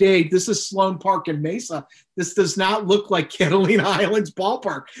this day, this is Sloan Park in Mesa. This does not look like Catalina Island's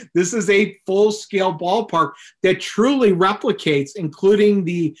ballpark. This is a full-scale ballpark that truly replicates, including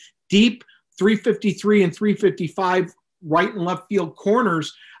the deep 353 and 355 right and left field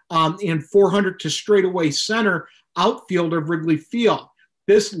corners and 400 to straightaway center outfield of Wrigley Field.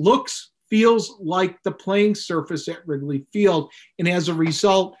 This feels like the playing surface at Wrigley Field, and as a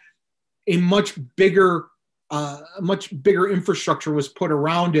result, a much bigger infrastructure was put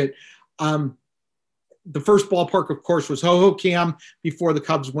around it. The first ballpark, of course, was Hohokam before the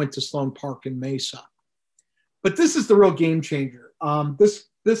Cubs went to Sloan Park in Mesa. But this is the real game changer. This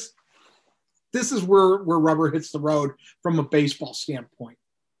is where rubber hits the road from a baseball standpoint.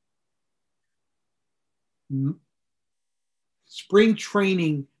 Spring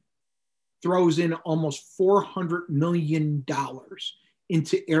training throws in almost $400 million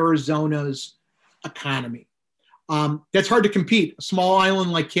into Arizona's economy. That's hard to compete. A small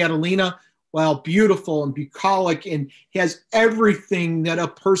island like Catalina, while beautiful and bucolic and has everything that a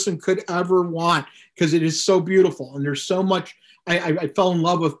person could ever want because it is so beautiful and there's so much. I fell in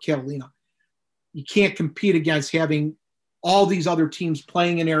love with Catalina. You can't compete against having all these other teams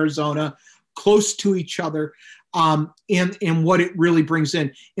playing in Arizona, close to each other, and what it really brings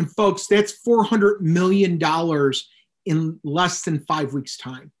in. And folks, that's $400 million in less than 5 weeks'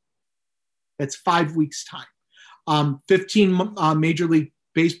 time. That's 5 weeks' time. 15 Major League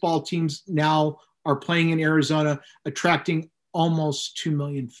Baseball teams now are playing in Arizona, attracting almost 2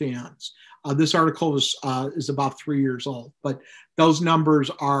 million fans. This article is about 3 years old, but those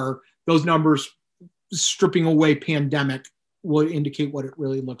numbers stripping away pandemic will indicate what it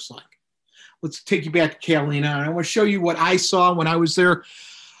really looks like. Let's take you back to Catalina, and I want to show you what I saw when I was there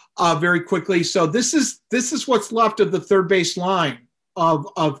very quickly. So this is what's left of the third base line of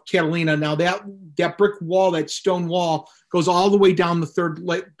Catalina. Now that brick wall, that stone wall, goes all the way down the third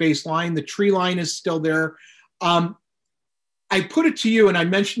base line. The tree line is still there. I put it to you, and I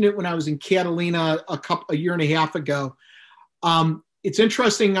mentioned it when I was in Catalina a year and a half ago. It's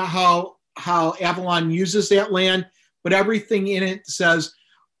interesting how Avalon uses that land, but everything in it says,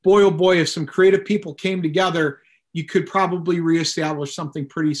 boy, oh boy, if some creative people came together, you could probably reestablish something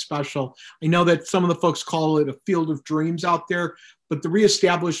pretty special. I know that some of the folks call it a field of dreams out there, but the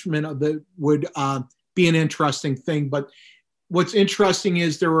reestablishment of it would be an interesting thing. But what's interesting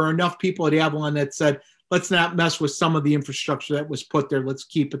is there were enough people at Avalon that said, let's not mess with some of the infrastructure that was put there. Let's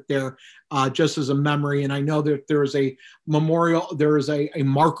keep it there just as a memory. And I know that there is a memorial, there is a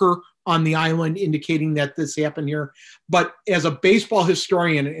marker on the island indicating that this happened here. But as a baseball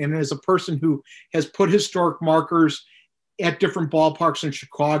historian and as a person who has put historic markers at different ballparks in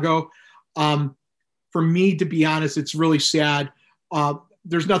Chicago, for me, to be honest, it's really sad.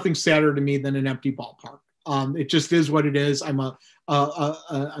 There's nothing sadder to me than an empty ballpark. It just is what it is. I'm a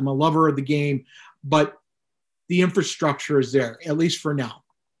lover of the game, but the infrastructure is there, at least for now.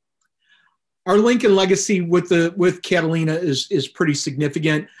 Our link and legacy with Catalina is pretty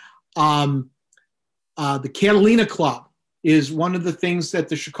significant. The Catalina Club is one of the things that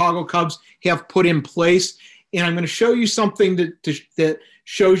the Chicago Cubs have put in place. And I'm going to show you something that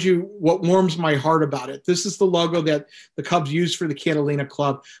shows you what warms my heart about it. This is the logo that the Cubs use for the Catalina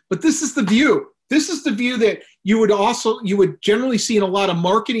Club. But this is the view. This is the view that you would generally see in a lot of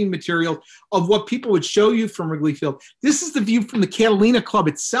marketing material of what people would show you from Wrigley Field. This is the view from the Catalina Club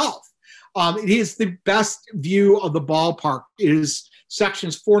itself. It is the best view of the ballpark. It is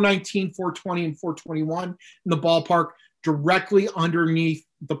sections 419, 420, and 421 in the ballpark, directly underneath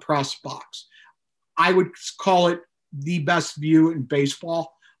the press box. I would call it the best view in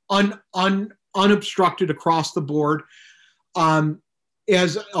baseball, unobstructed across the board.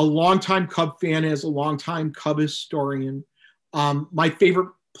 As a longtime Cub fan, as a longtime Cub historian, my favorite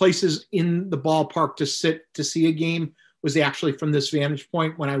places in the ballpark to sit to see a game was actually from this vantage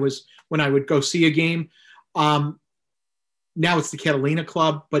point when I would go see a game. Now it's the Catalina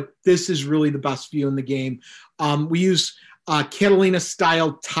Club, but this is really the best view in the game. We use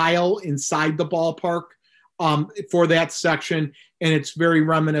Catalina-style tile inside the ballpark for that section, and it's very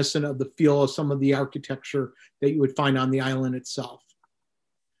reminiscent of the feel of some of the architecture that you would find on the island itself.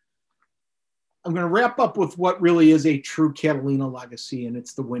 I'm going to wrap up with what really is a true Catalina legacy, and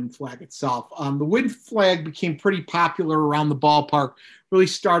it's the wind flag itself. The wind flag became pretty popular around the ballpark, really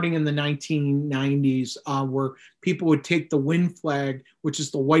starting in the 1990s, where people would take the wind flag, which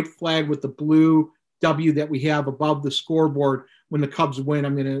is the white flag with the blue W that we have above the scoreboard when the Cubs win.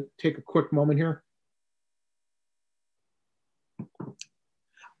 I'm going to take a quick moment here.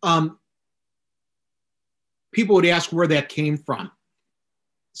 People would ask where that came from.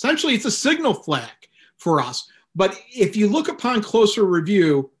 Essentially, it's a signal flag for us. But if you look upon closer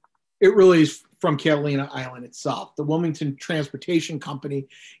review, it really is from Catalina Island itself. The Wilmington Transportation Company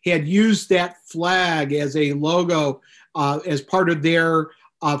had used that flag as a logo as part of their,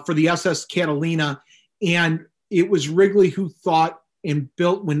 for the SS Catalina. And it was Wrigley who thought and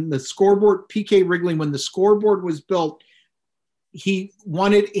built when the scoreboard, P.K. Wrigley, when the scoreboard was built, he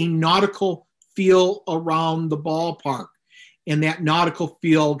wanted a nautical feel around the ballpark. And that nautical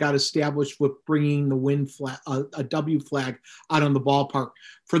feel got established with bringing the wind flag, a W flag, out on the ballpark.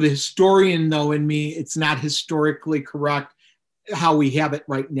 For the historian, though, in me, it's not historically correct how we have it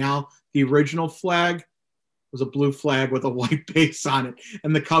right now. The original flag was a blue flag with a white base on it.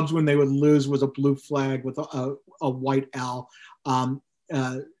 And the Cubs, when they would lose, was a blue flag with a white L.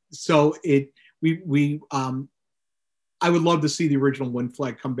 I would love to see the original wind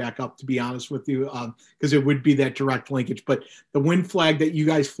flag come back up, to be honest with you, because it would be that direct linkage. But the wind flag that you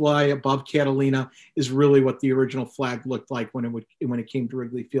guys fly above Catalina is really what the original flag looked like when it came to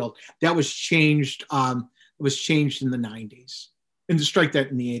Wrigley Field. That was changed. It was changed in the 90s, and to strike that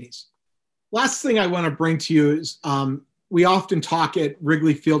in the 80s. Last thing I want to bring to you is we often talk at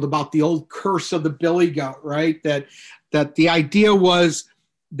Wrigley Field about the old curse of the billy goat, right? That the idea was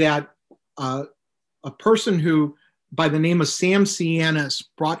that a person who, by the name of Sam Cianis,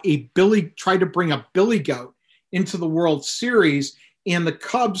 tried to bring a billy goat into the World Series, and the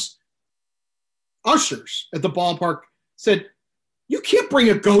Cubs ushers at the ballpark said, "You can't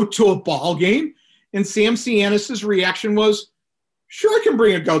bring a goat to a ball game." And Sam Cianis' reaction was, "Sure, I can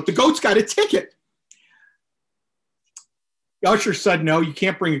bring a goat. The goat's got a ticket." The usher said, "No, you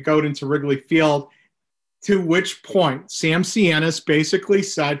can't bring a goat into Wrigley Field." To which point Sam Cianis basically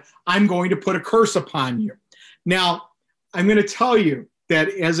said, "I'm going to put a curse upon you." Now, I'm going to tell you that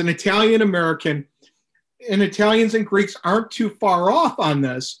as an Italian American, and Italians and Greeks aren't too far off on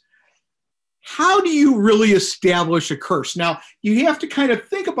this, how do you really establish a curse? Now, you have to kind of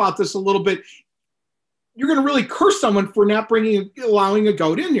think about this a little bit. You're going to really curse someone for not allowing a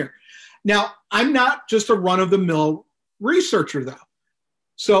goat in here. Now, I'm not just a run-of-the-mill researcher, though.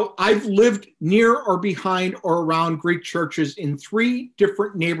 So I've lived near or behind or around Greek churches in 3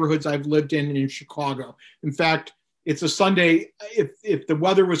 different neighborhoods I've lived in Chicago. In fact, it's a Sunday. If the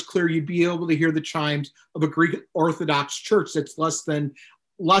weather was clear, you'd be able to hear the chimes of a Greek Orthodox church that's less than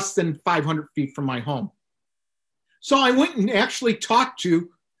 500 feet from my home. So I went and actually talked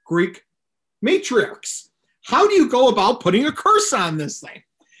to Greek matriarchs. How do you go about putting a curse on this thing?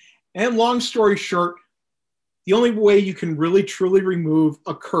 And long story short, the only way you can really truly remove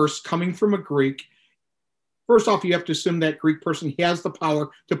a curse coming from a Greek, first off, you have to assume that Greek person has the power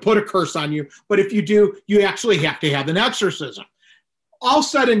to put a curse on you. But if you do, you actually have to have an exorcism. All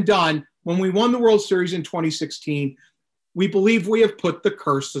said and done, when we won the World Series in 2016, we believe we have put the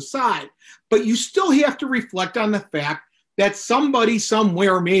curse aside. But you still have to reflect on the fact that somebody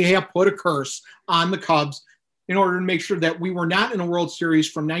somewhere may have put a curse on the Cubs in order to make sure that we were not in a World Series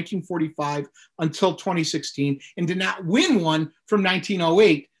from 1945 until 2016 and did not win one from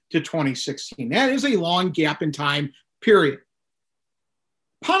 1908 to 2016. That is a long gap in time, period.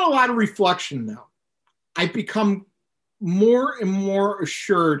 Upon a lot of reflection, though, I've become more and more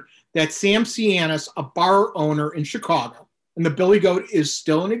assured that Sam Cianis, a bar owner in Chicago, and the Billy Goat is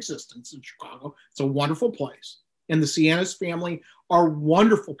still in existence in Chicago. It's a wonderful place. And the Cianis family are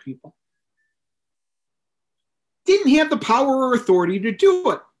wonderful people. Didn't have the power or authority to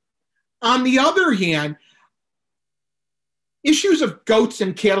do it. On the other hand, issues of goats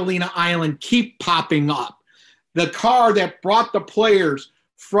in Catalina Island keep popping up. The car that brought the players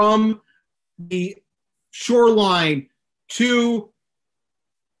from the shoreline to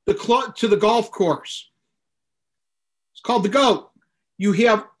the golf course, it's called the Goat. You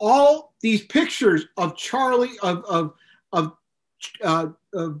have all these pictures of Charlie, of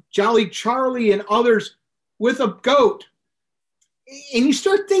Jolly Charlie and others with a goat. And you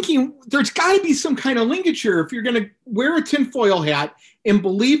start thinking there's got to be some kind of linkage here if you're going to wear a tinfoil hat and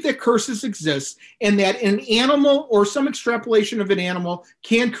believe that curses exist and that an animal or some extrapolation of an animal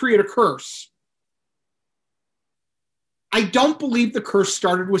can create a curse. I don't believe the curse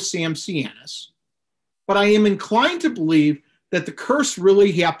started with Sam Cianis, but I am inclined to believe that the curse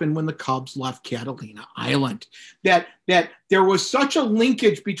really happened when the Cubs left Catalina Island, that there was such a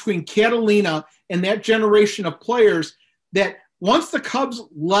linkage between Catalina and that generation of players that once the Cubs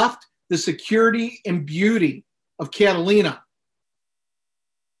left the security and beauty of Catalina,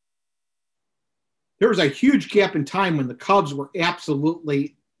 there was a huge gap in time when the Cubs were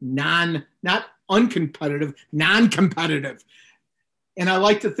absolutely not uncompetitive, non-competitive. And I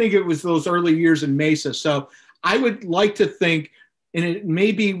like to think it was those early years in Mesa. So I would like to think, and it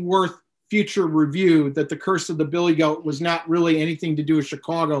may be worth future review, that the curse of the Billy Goat was not really anything to do with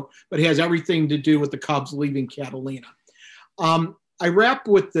Chicago, but has everything to do with the Cubs leaving Catalina. I wrap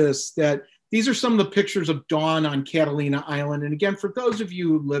with this, that these are some of the pictures of dawn on Catalina Island. And again, for those of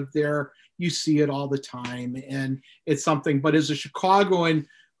you who live there, you see it all the time. And it's something, but as a Chicagoan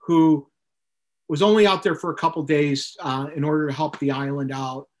who was only out there for a couple days in order to help the island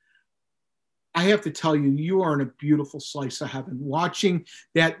out, I have to tell you, you are in a beautiful slice of heaven. Watching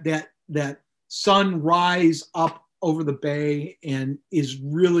that sun rise up over the bay and is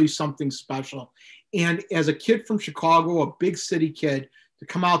really something special. And as a kid from Chicago, a big city kid, to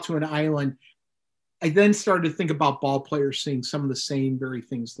come out to an island, I then started to think about ball players seeing some of the same very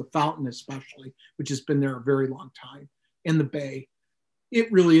things, the fountain especially, which has been there a very long time, and the bay.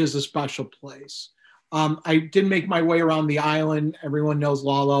 It really is a special place. I did make my way around the island. Everyone knows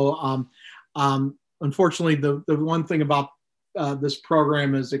Lalo. Unfortunately, the one thing about this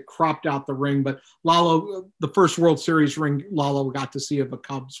program is it cropped out the ring, but Lalo, the first World Series ring Lalo got to see of the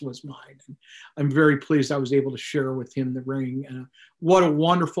Cubs was mine. And I'm very pleased I was able to share with him the ring. What a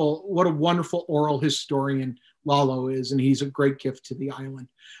wonderful oral historian Lalo is, and he's a great gift to the island.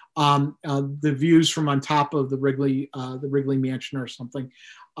 The views from on top of the Wrigley Mansion or something.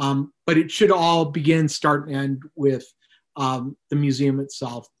 But it should all start and end with the museum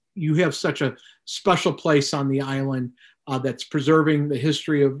itself. You have such a special place on the island that's preserving the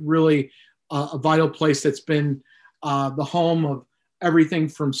history of really a vital place that's been the home of everything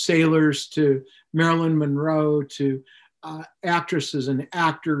from sailors to Marilyn Monroe to actresses and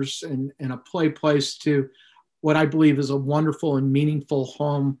actors, and a place to what I believe is a wonderful and meaningful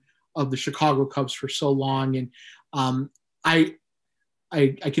home of the Chicago Cubs for so long. And I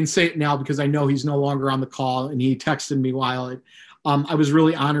can say it now because I know he's no longer on the call, and he texted me while I was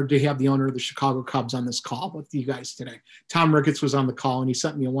really honored to have the owner of the Chicago Cubs on this call with you guys today. Tom Ricketts was on the call, and he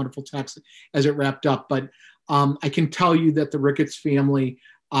sent me a wonderful text as it wrapped up. But I can tell you that the Ricketts family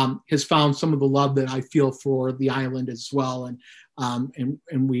has found some of the love that I feel for the island as well. And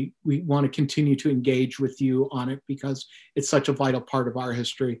we want to continue to engage with you on it because it's such a vital part of our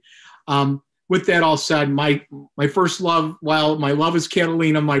history. With that all said, my first love, while my love is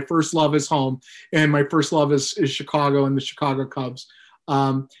Catalina, my first love is home, and my first love is Chicago and the Chicago Cubs.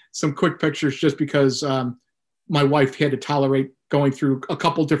 Some quick pictures just because my wife had to tolerate going through a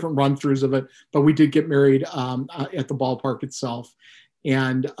couple different run-throughs of it, but we did get married at the ballpark itself.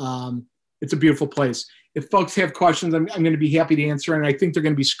 And it's a beautiful place. If folks have questions, I'm going to be happy to answer, and I think they're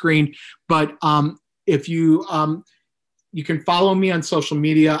going to be screened. But if you can follow me on social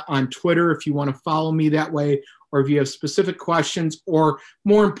media, on Twitter, if you want to follow me that way, or if you have specific questions, or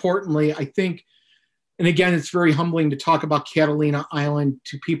more importantly, I think, and again, it's very humbling to talk about Catalina Island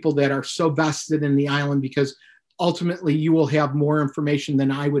to people that are so vested in the island, because ultimately you will have more information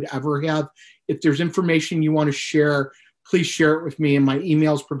than I would ever have. If there's information you want to share, please share it with me, and my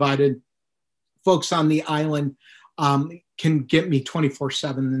email is provided. Folks on the island can get me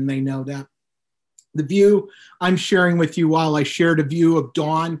 24/7, and they know that. The view I'm sharing with you, while I shared a view of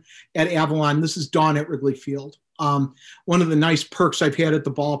dawn at Avalon, this is dawn at Wrigley Field. One of the nice perks I've had at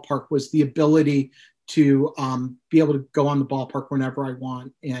the ballpark was the ability to be able to go on the ballpark whenever I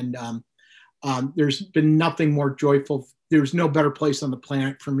want. And there's been nothing more joyful. There's no better place on the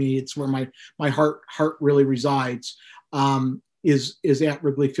planet for me. It's where my heart really resides, is at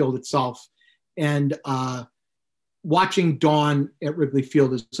Wrigley Field itself. And watching dawn at Wrigley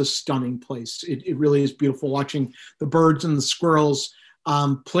Field is a stunning place. It really is beautiful, watching the birds and the squirrels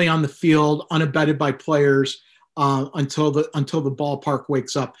play on the field, unabetted by players, until the ballpark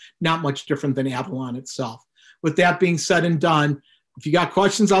wakes up. Not much different than Avalon itself. With that being said and done, if you got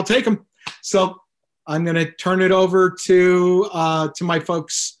questions, I'll take them. So I'm going to turn it over to my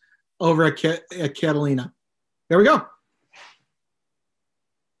folks over at Catalina. There we go.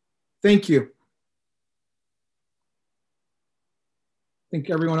 Thank you. I think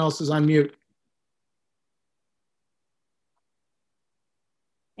everyone else is on mute.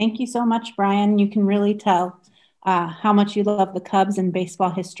 Thank you so much, Brian. You can really tell how much you love the Cubs and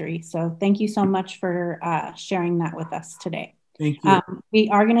baseball history. So thank you so much for sharing that with us today. Thank you. We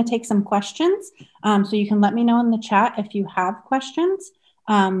are going to take some questions. So you can let me know in the chat if you have questions.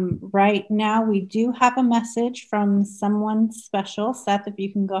 Right now, we do have a message from someone special. Seth, if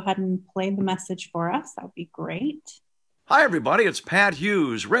you can go ahead and play the message for us, that would be great. Hi, everybody. It's Pat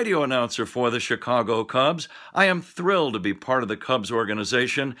Hughes, radio announcer for the Chicago Cubs. I am thrilled to be part of the Cubs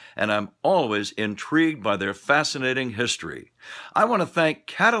organization, and I'm always intrigued by their fascinating history. I want to thank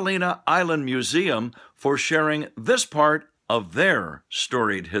Catalina Island Museum for sharing this part of their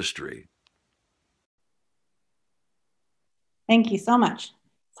storied history. Thank you so much.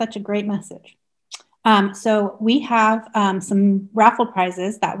 Such a great message. So we have some raffle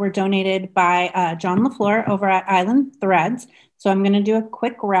prizes that were donated by John LaFleur over at Island Threads. So I'm going to do a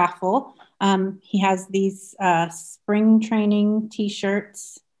quick raffle. He has these spring training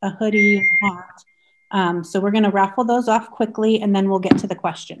t-shirts, a hoodie, and a hat. So we're going to raffle those off quickly, and then we'll get to the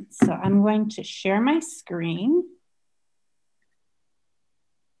questions. So I'm going to share my screen.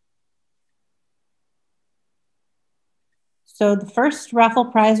 So the first raffle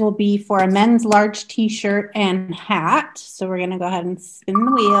prize will be for a men's large t-shirt and hat. So we're going to go ahead and spin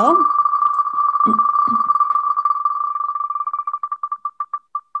the wheel.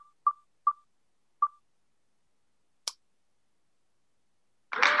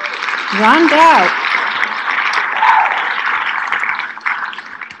 Ron Dowd.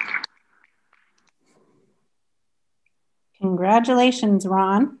 Congratulations,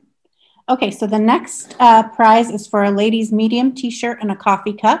 Ron. Okay, so the next prize is for a ladies' medium t-shirt and a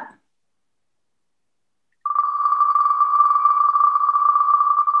coffee cup.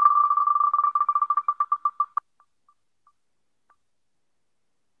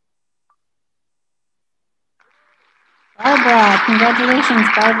 Barbara, congratulations,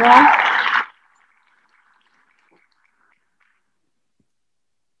 Barbara.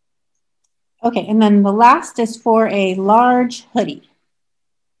 Okay, and then the last is for a large hoodie.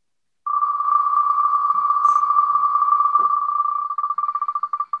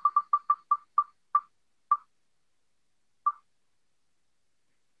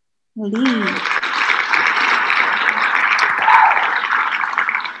 Lee.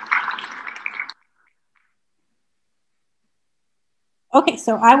 Okay,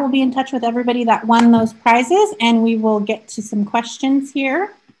 so I will be in touch with everybody that won those prizes, and we will get to some questions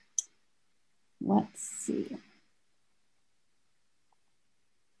here. Let's see.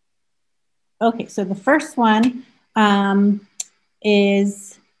 Okay, so the first one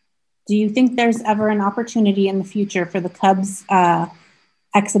is, do you think there's ever an opportunity in the future for the Cubs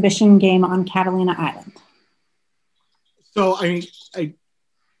exhibition game on Catalina Island? So I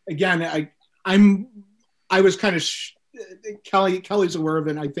was kind of Kelly's aware of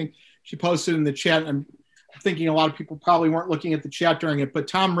it, and I think she posted in the chat. I'm thinking a lot of people probably weren't looking at the chat during it, but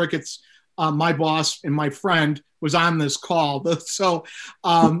Tom Ricketts, my boss and my friend, was on this call. So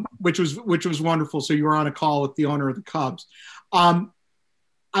which was wonderful. So you were on a call with the owner of the Cubs. I'll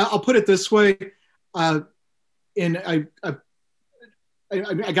put it this way, and I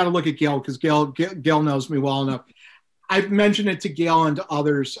got to look at Gail, because Gail knows me well enough. I've mentioned it to Gail and to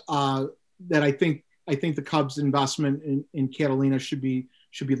others that I think the Cubs' investment in Catalina should be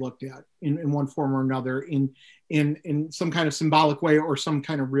looked at in one form or another, in some kind of symbolic way or some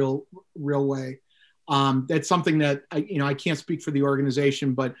kind of real way. That's something that I can't speak for the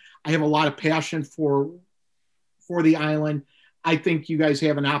organization, but I have a lot of passion for the island. I think you guys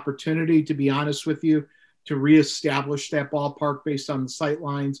have an opportunity, to be honest with you, to reestablish that ballpark based on the sight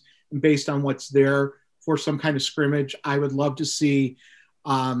lines and based on what's there for some kind of scrimmage. I would love to see,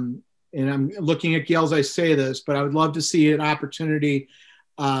 and I'm looking at Gail as I say this, but I would love to see an opportunity.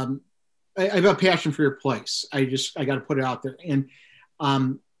 I have a passion for your place. I got to put it out there. And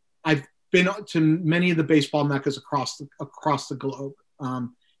been to many of the baseball meccas across the globe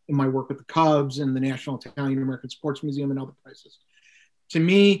in my work with the Cubs and the National Italian American Sports Museum and other places. To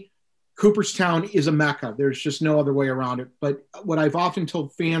me, Cooperstown is a mecca. There's just no other way around it. But what I've often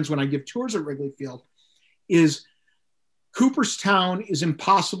told fans when I give tours at Wrigley Field is Cooperstown is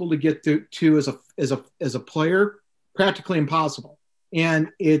impossible to get to as a player, practically impossible. And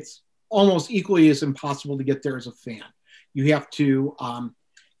it's almost equally as impossible to get there as a fan. You have to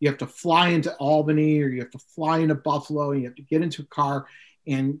fly into Albany, or you have to fly into Buffalo, and you have to get into a car,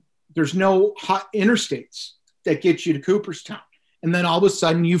 and there's no hot interstates that get you to Cooperstown. And then all of a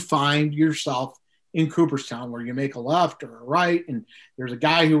sudden you find yourself in Cooperstown, where you make a left or a right, and there's a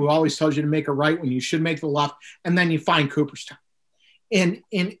guy who always tells you to make a right when you should make the left, and then you find Cooperstown. And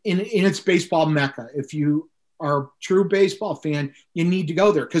in its baseball mecca. If you are a true baseball fan, you need to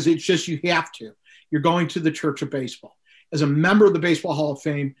go there, because it's just, you have to. You're going to the Church of Baseball. As a member of the Baseball Hall of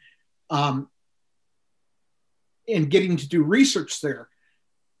Fame, and getting to do research there,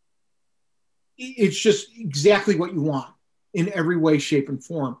 it's just exactly what you want in every way, shape, and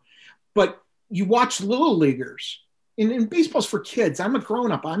form. But you watch little leaguers, and baseball's for kids. I'm a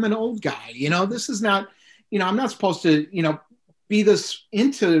grown-up. I'm an old guy. This is not, I'm not supposed to, be this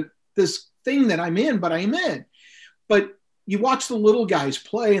into this thing that I'm in, but I'm in. But you watch the little guys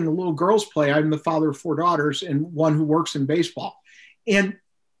play and the little girls play. I'm the father of 4 daughters and one who works in baseball. And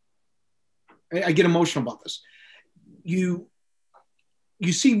I get emotional about this. You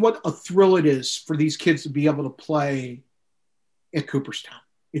see what a thrill it is for these kids to be able to play at Cooperstown.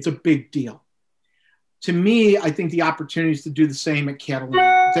 It's a big deal. To me, I think the opportunity is to do the same at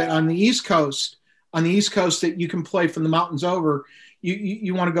Catalina. That on the East Coast, that you can play from the mountains over,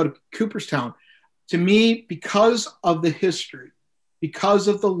 you want to go to Cooperstown. To me, because of the history, because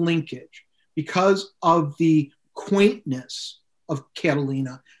of the linkage, because of the quaintness of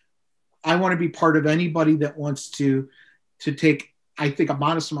Catalina, I want to be part of anybody that wants to take, I think, a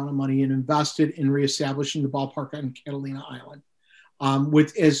modest amount of money and invest it in reestablishing the ballpark on Catalina Island,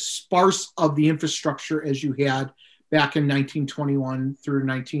 with as sparse of the infrastructure as you had back in 1921 through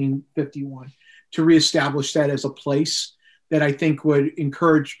 1951, to reestablish that as a place that I think would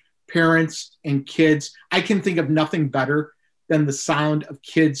encourage parents and kids. I can think of nothing better than the sound of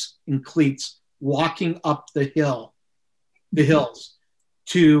kids in cleats walking up the hills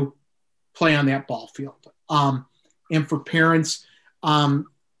to play on that ball field. And for parents from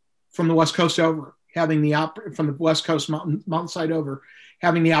the West Coast over, from the West Coast mountainside over,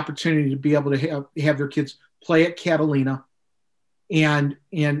 having the opportunity to be able to have their kids play at Catalina and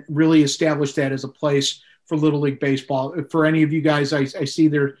really establish that as a place for Little League Baseball. For any of you guys, I see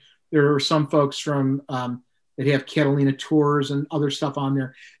there are some folks from that have Catalina tours and other stuff on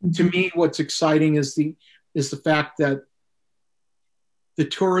there. To me, what's exciting is the fact that the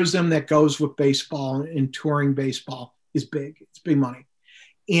tourism that goes with baseball and touring baseball is big. It's big money.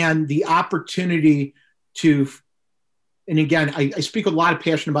 And the opportunity to, and again, I speak with a lot of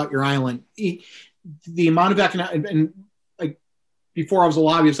passion about your island. The amount of economic, and like before I was a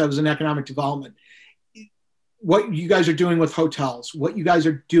lobbyist, I was in economic development. What you guys are doing with hotels, what you guys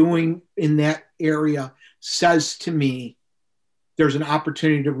are doing in that area says to me there's an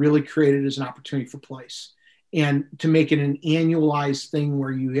opportunity to really create it as an opportunity for place, and to make it an annualized thing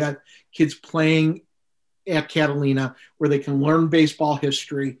where you have kids playing at Catalina, where they can learn baseball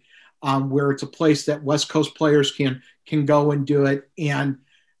history, where it's a place that West Coast players can go and do it. And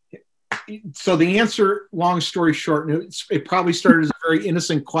so the answer, long story short, and it probably started as a very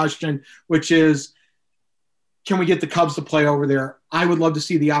innocent question, which is, can we get the Cubs to play over there? I would love to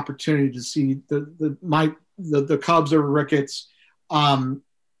see the opportunity to see the Cubs or Ricketts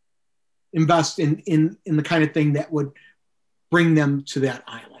invest in the kind of thing that would bring them to that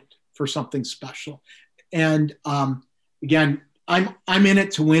island for something special. And again, I'm in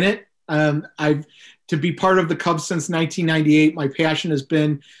it to win it. To be part of the Cubs since 1998. My passion has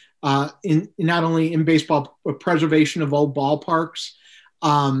been in not only in baseball but preservation of old ballparks.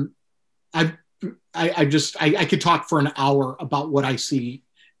 I could talk for an hour about what I see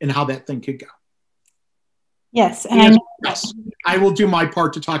and how that thing could go. Yes, and yes, I will do my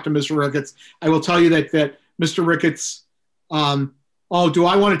part to talk to Mr. Ricketts. I will tell you that Mr. Ricketts. Do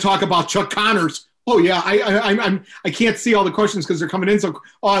I want to talk about Chuck Connors? Oh yeah, I can't see all the questions because they're coming in. So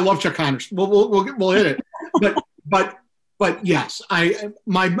I love Chuck Connors. We'll hit it. But yes,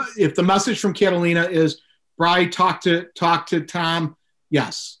 if the message from Catalina is, Brian, talk to Tom.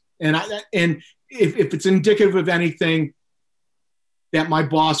 Yes, and if it's indicative of anything, that my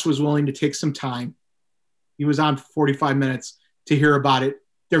boss was willing to take some time. He was on for 45 minutes to hear about it.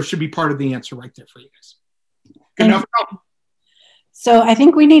 There should be part of the answer right there for you guys. Good enough. So I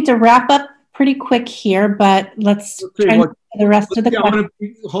think we need to wrap up pretty quick here, but let's try and get the rest of the questions.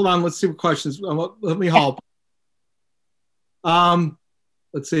 Hold on, let's see what questions. Let me help.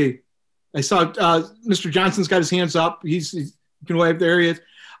 Let's see. I saw Mr. Johnson's got his hands up. You can wave. There he is.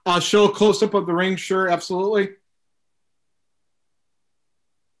 Show a close-up of the ring. Sure, absolutely.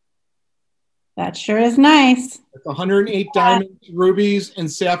 That sure is nice. It's 108 diamonds, rubies,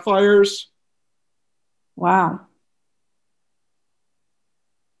 and sapphires. Wow.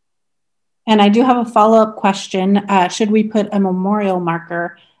 And I do have a follow-up question. Should we put a memorial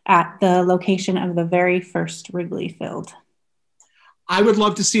marker at the location of the very first Wrigley Field? I would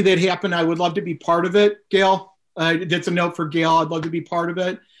love to see that happen. I would love to be part of it, Gail. That's a note for Gail. I'd love to be part of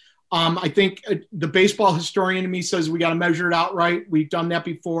it. I think the baseball historian in me says we got to measure it out right. We've done that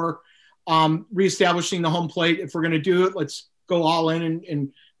before. Reestablishing the home plate. If we're going to do it, let's go all in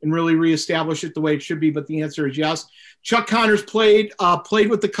and really reestablish it the way it should be. But the answer is yes. Chuck Connors played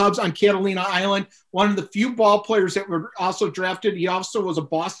with the Cubs on Catalina Island. One of the few ball players that were also drafted. He also was a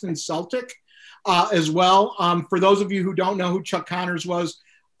Boston Celtic as well. For those of you who don't know who Chuck Connors was,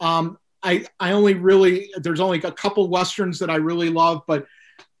 there's only a couple Westerns that I really love, but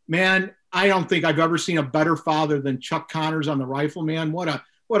man, I don't think I've ever seen a better father than Chuck Connors on The Rifleman. What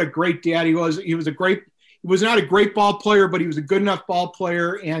a great dad he was. He was not a great ball player, but he was a good enough ball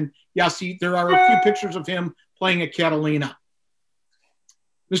player. And yes, there are a few pictures of him playing at Catalina.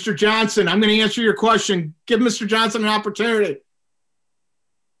 Mr. Johnson, I'm going to answer your question. Give Mr. Johnson an opportunity.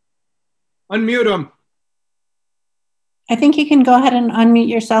 Unmute him. I think you can go ahead and unmute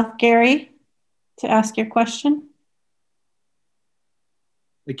yourself, Gary, to ask your question.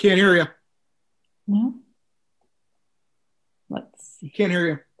 I can't hear you. No? Let's see. Can't hear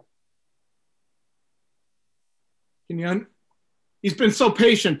you. Can you He's been so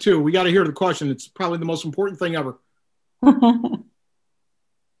patient, too. We got to hear the question. It's probably the most important thing ever. Can't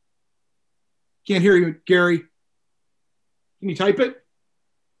hear you, Gary. Can you type it?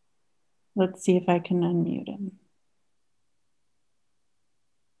 Let's see if I can unmute him.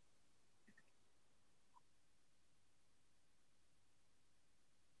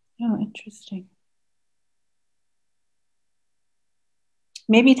 Oh, interesting.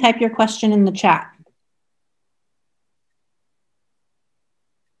 Maybe type your question in the chat.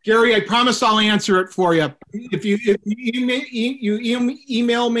 Gary, I promise I'll answer it for you. If you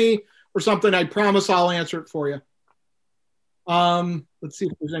email me or something, I promise I'll answer it for you. Let's see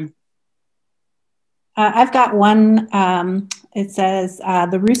if there's any. I've got one. It says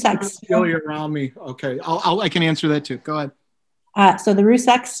the Rusaks still around me. Okay, I can answer that too. Go ahead. So the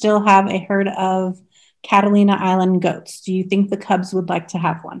Rusaks still have a herd of Catalina Island goats. Do you think the Cubs would like to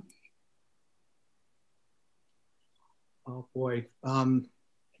have one? Oh boy.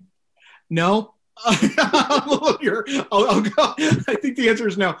 No. I'll go. I think the answer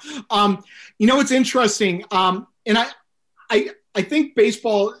is no. You know, it's interesting. And I think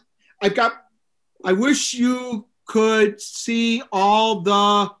baseball, I wish you could see all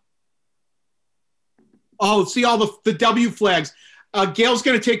the W flags. Gail's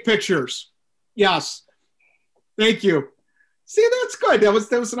going to take pictures. Yes. Thank you. See, that's good. That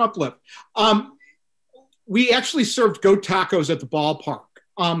was an uplift. We actually served goat tacos at the ballpark.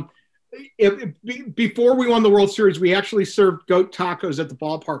 Before we won the World Series, we actually served goat tacos at the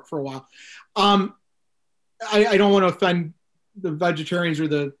ballpark for a while. I don't want to offend the vegetarians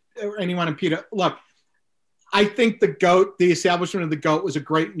or anyone in PETA. Look, I think the establishment of the goat was a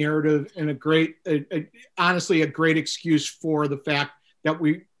great narrative and honestly, a great excuse for the fact that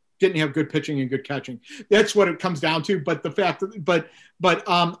we didn't have good pitching and good catching. That's what it comes down to. But the fact that,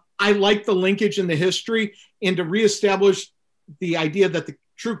 I like the linkage in the history and to reestablish the idea that the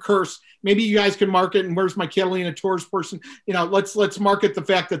true curse, maybe you guys can market, and where's my Catalina Tours person? You know, let's market the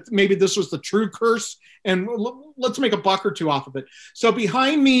fact that maybe this was the true curse and let's make a buck or two off of it. So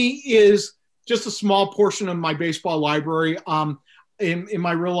behind me is just a small portion of my baseball library. In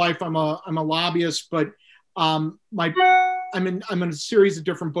my real life, I'm a lobbyist, but I'm in a series of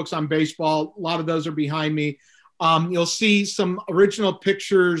different books on baseball. A lot of those are behind me. You'll see some original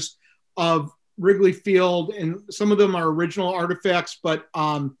pictures of Wrigley Field, and some of them are original artifacts, but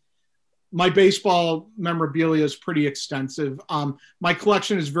my baseball memorabilia is pretty extensive. My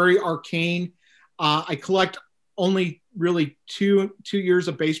collection is very arcane. I collect only really two years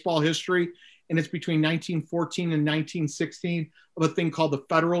of baseball history, and it's between 1914 and 1916 of a thing called the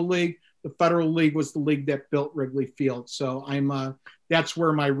Federal League. The Federal League was the league that built Wrigley Field. So that's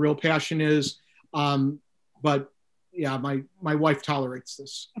where my real passion is. But yeah, my wife tolerates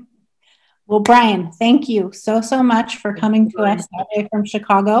this. Well, Brian, thank you so much for coming to us today from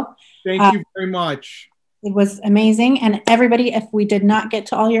Chicago. Thank you very much. It was amazing. And everybody, if we did not get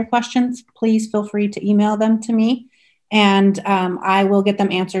to all your questions, please feel free to email them to me, and I will get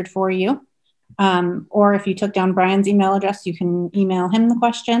them answered for you. Or if you took down Brian's email address, you can email him the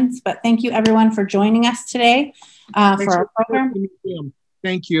questions. But thank you, everyone, for joining us today for our program.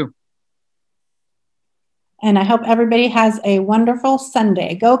 Thank you. And I hope everybody has a wonderful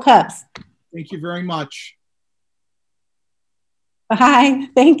Sunday. Go Cubs. Thank you very much. Bye.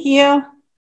 Thank you.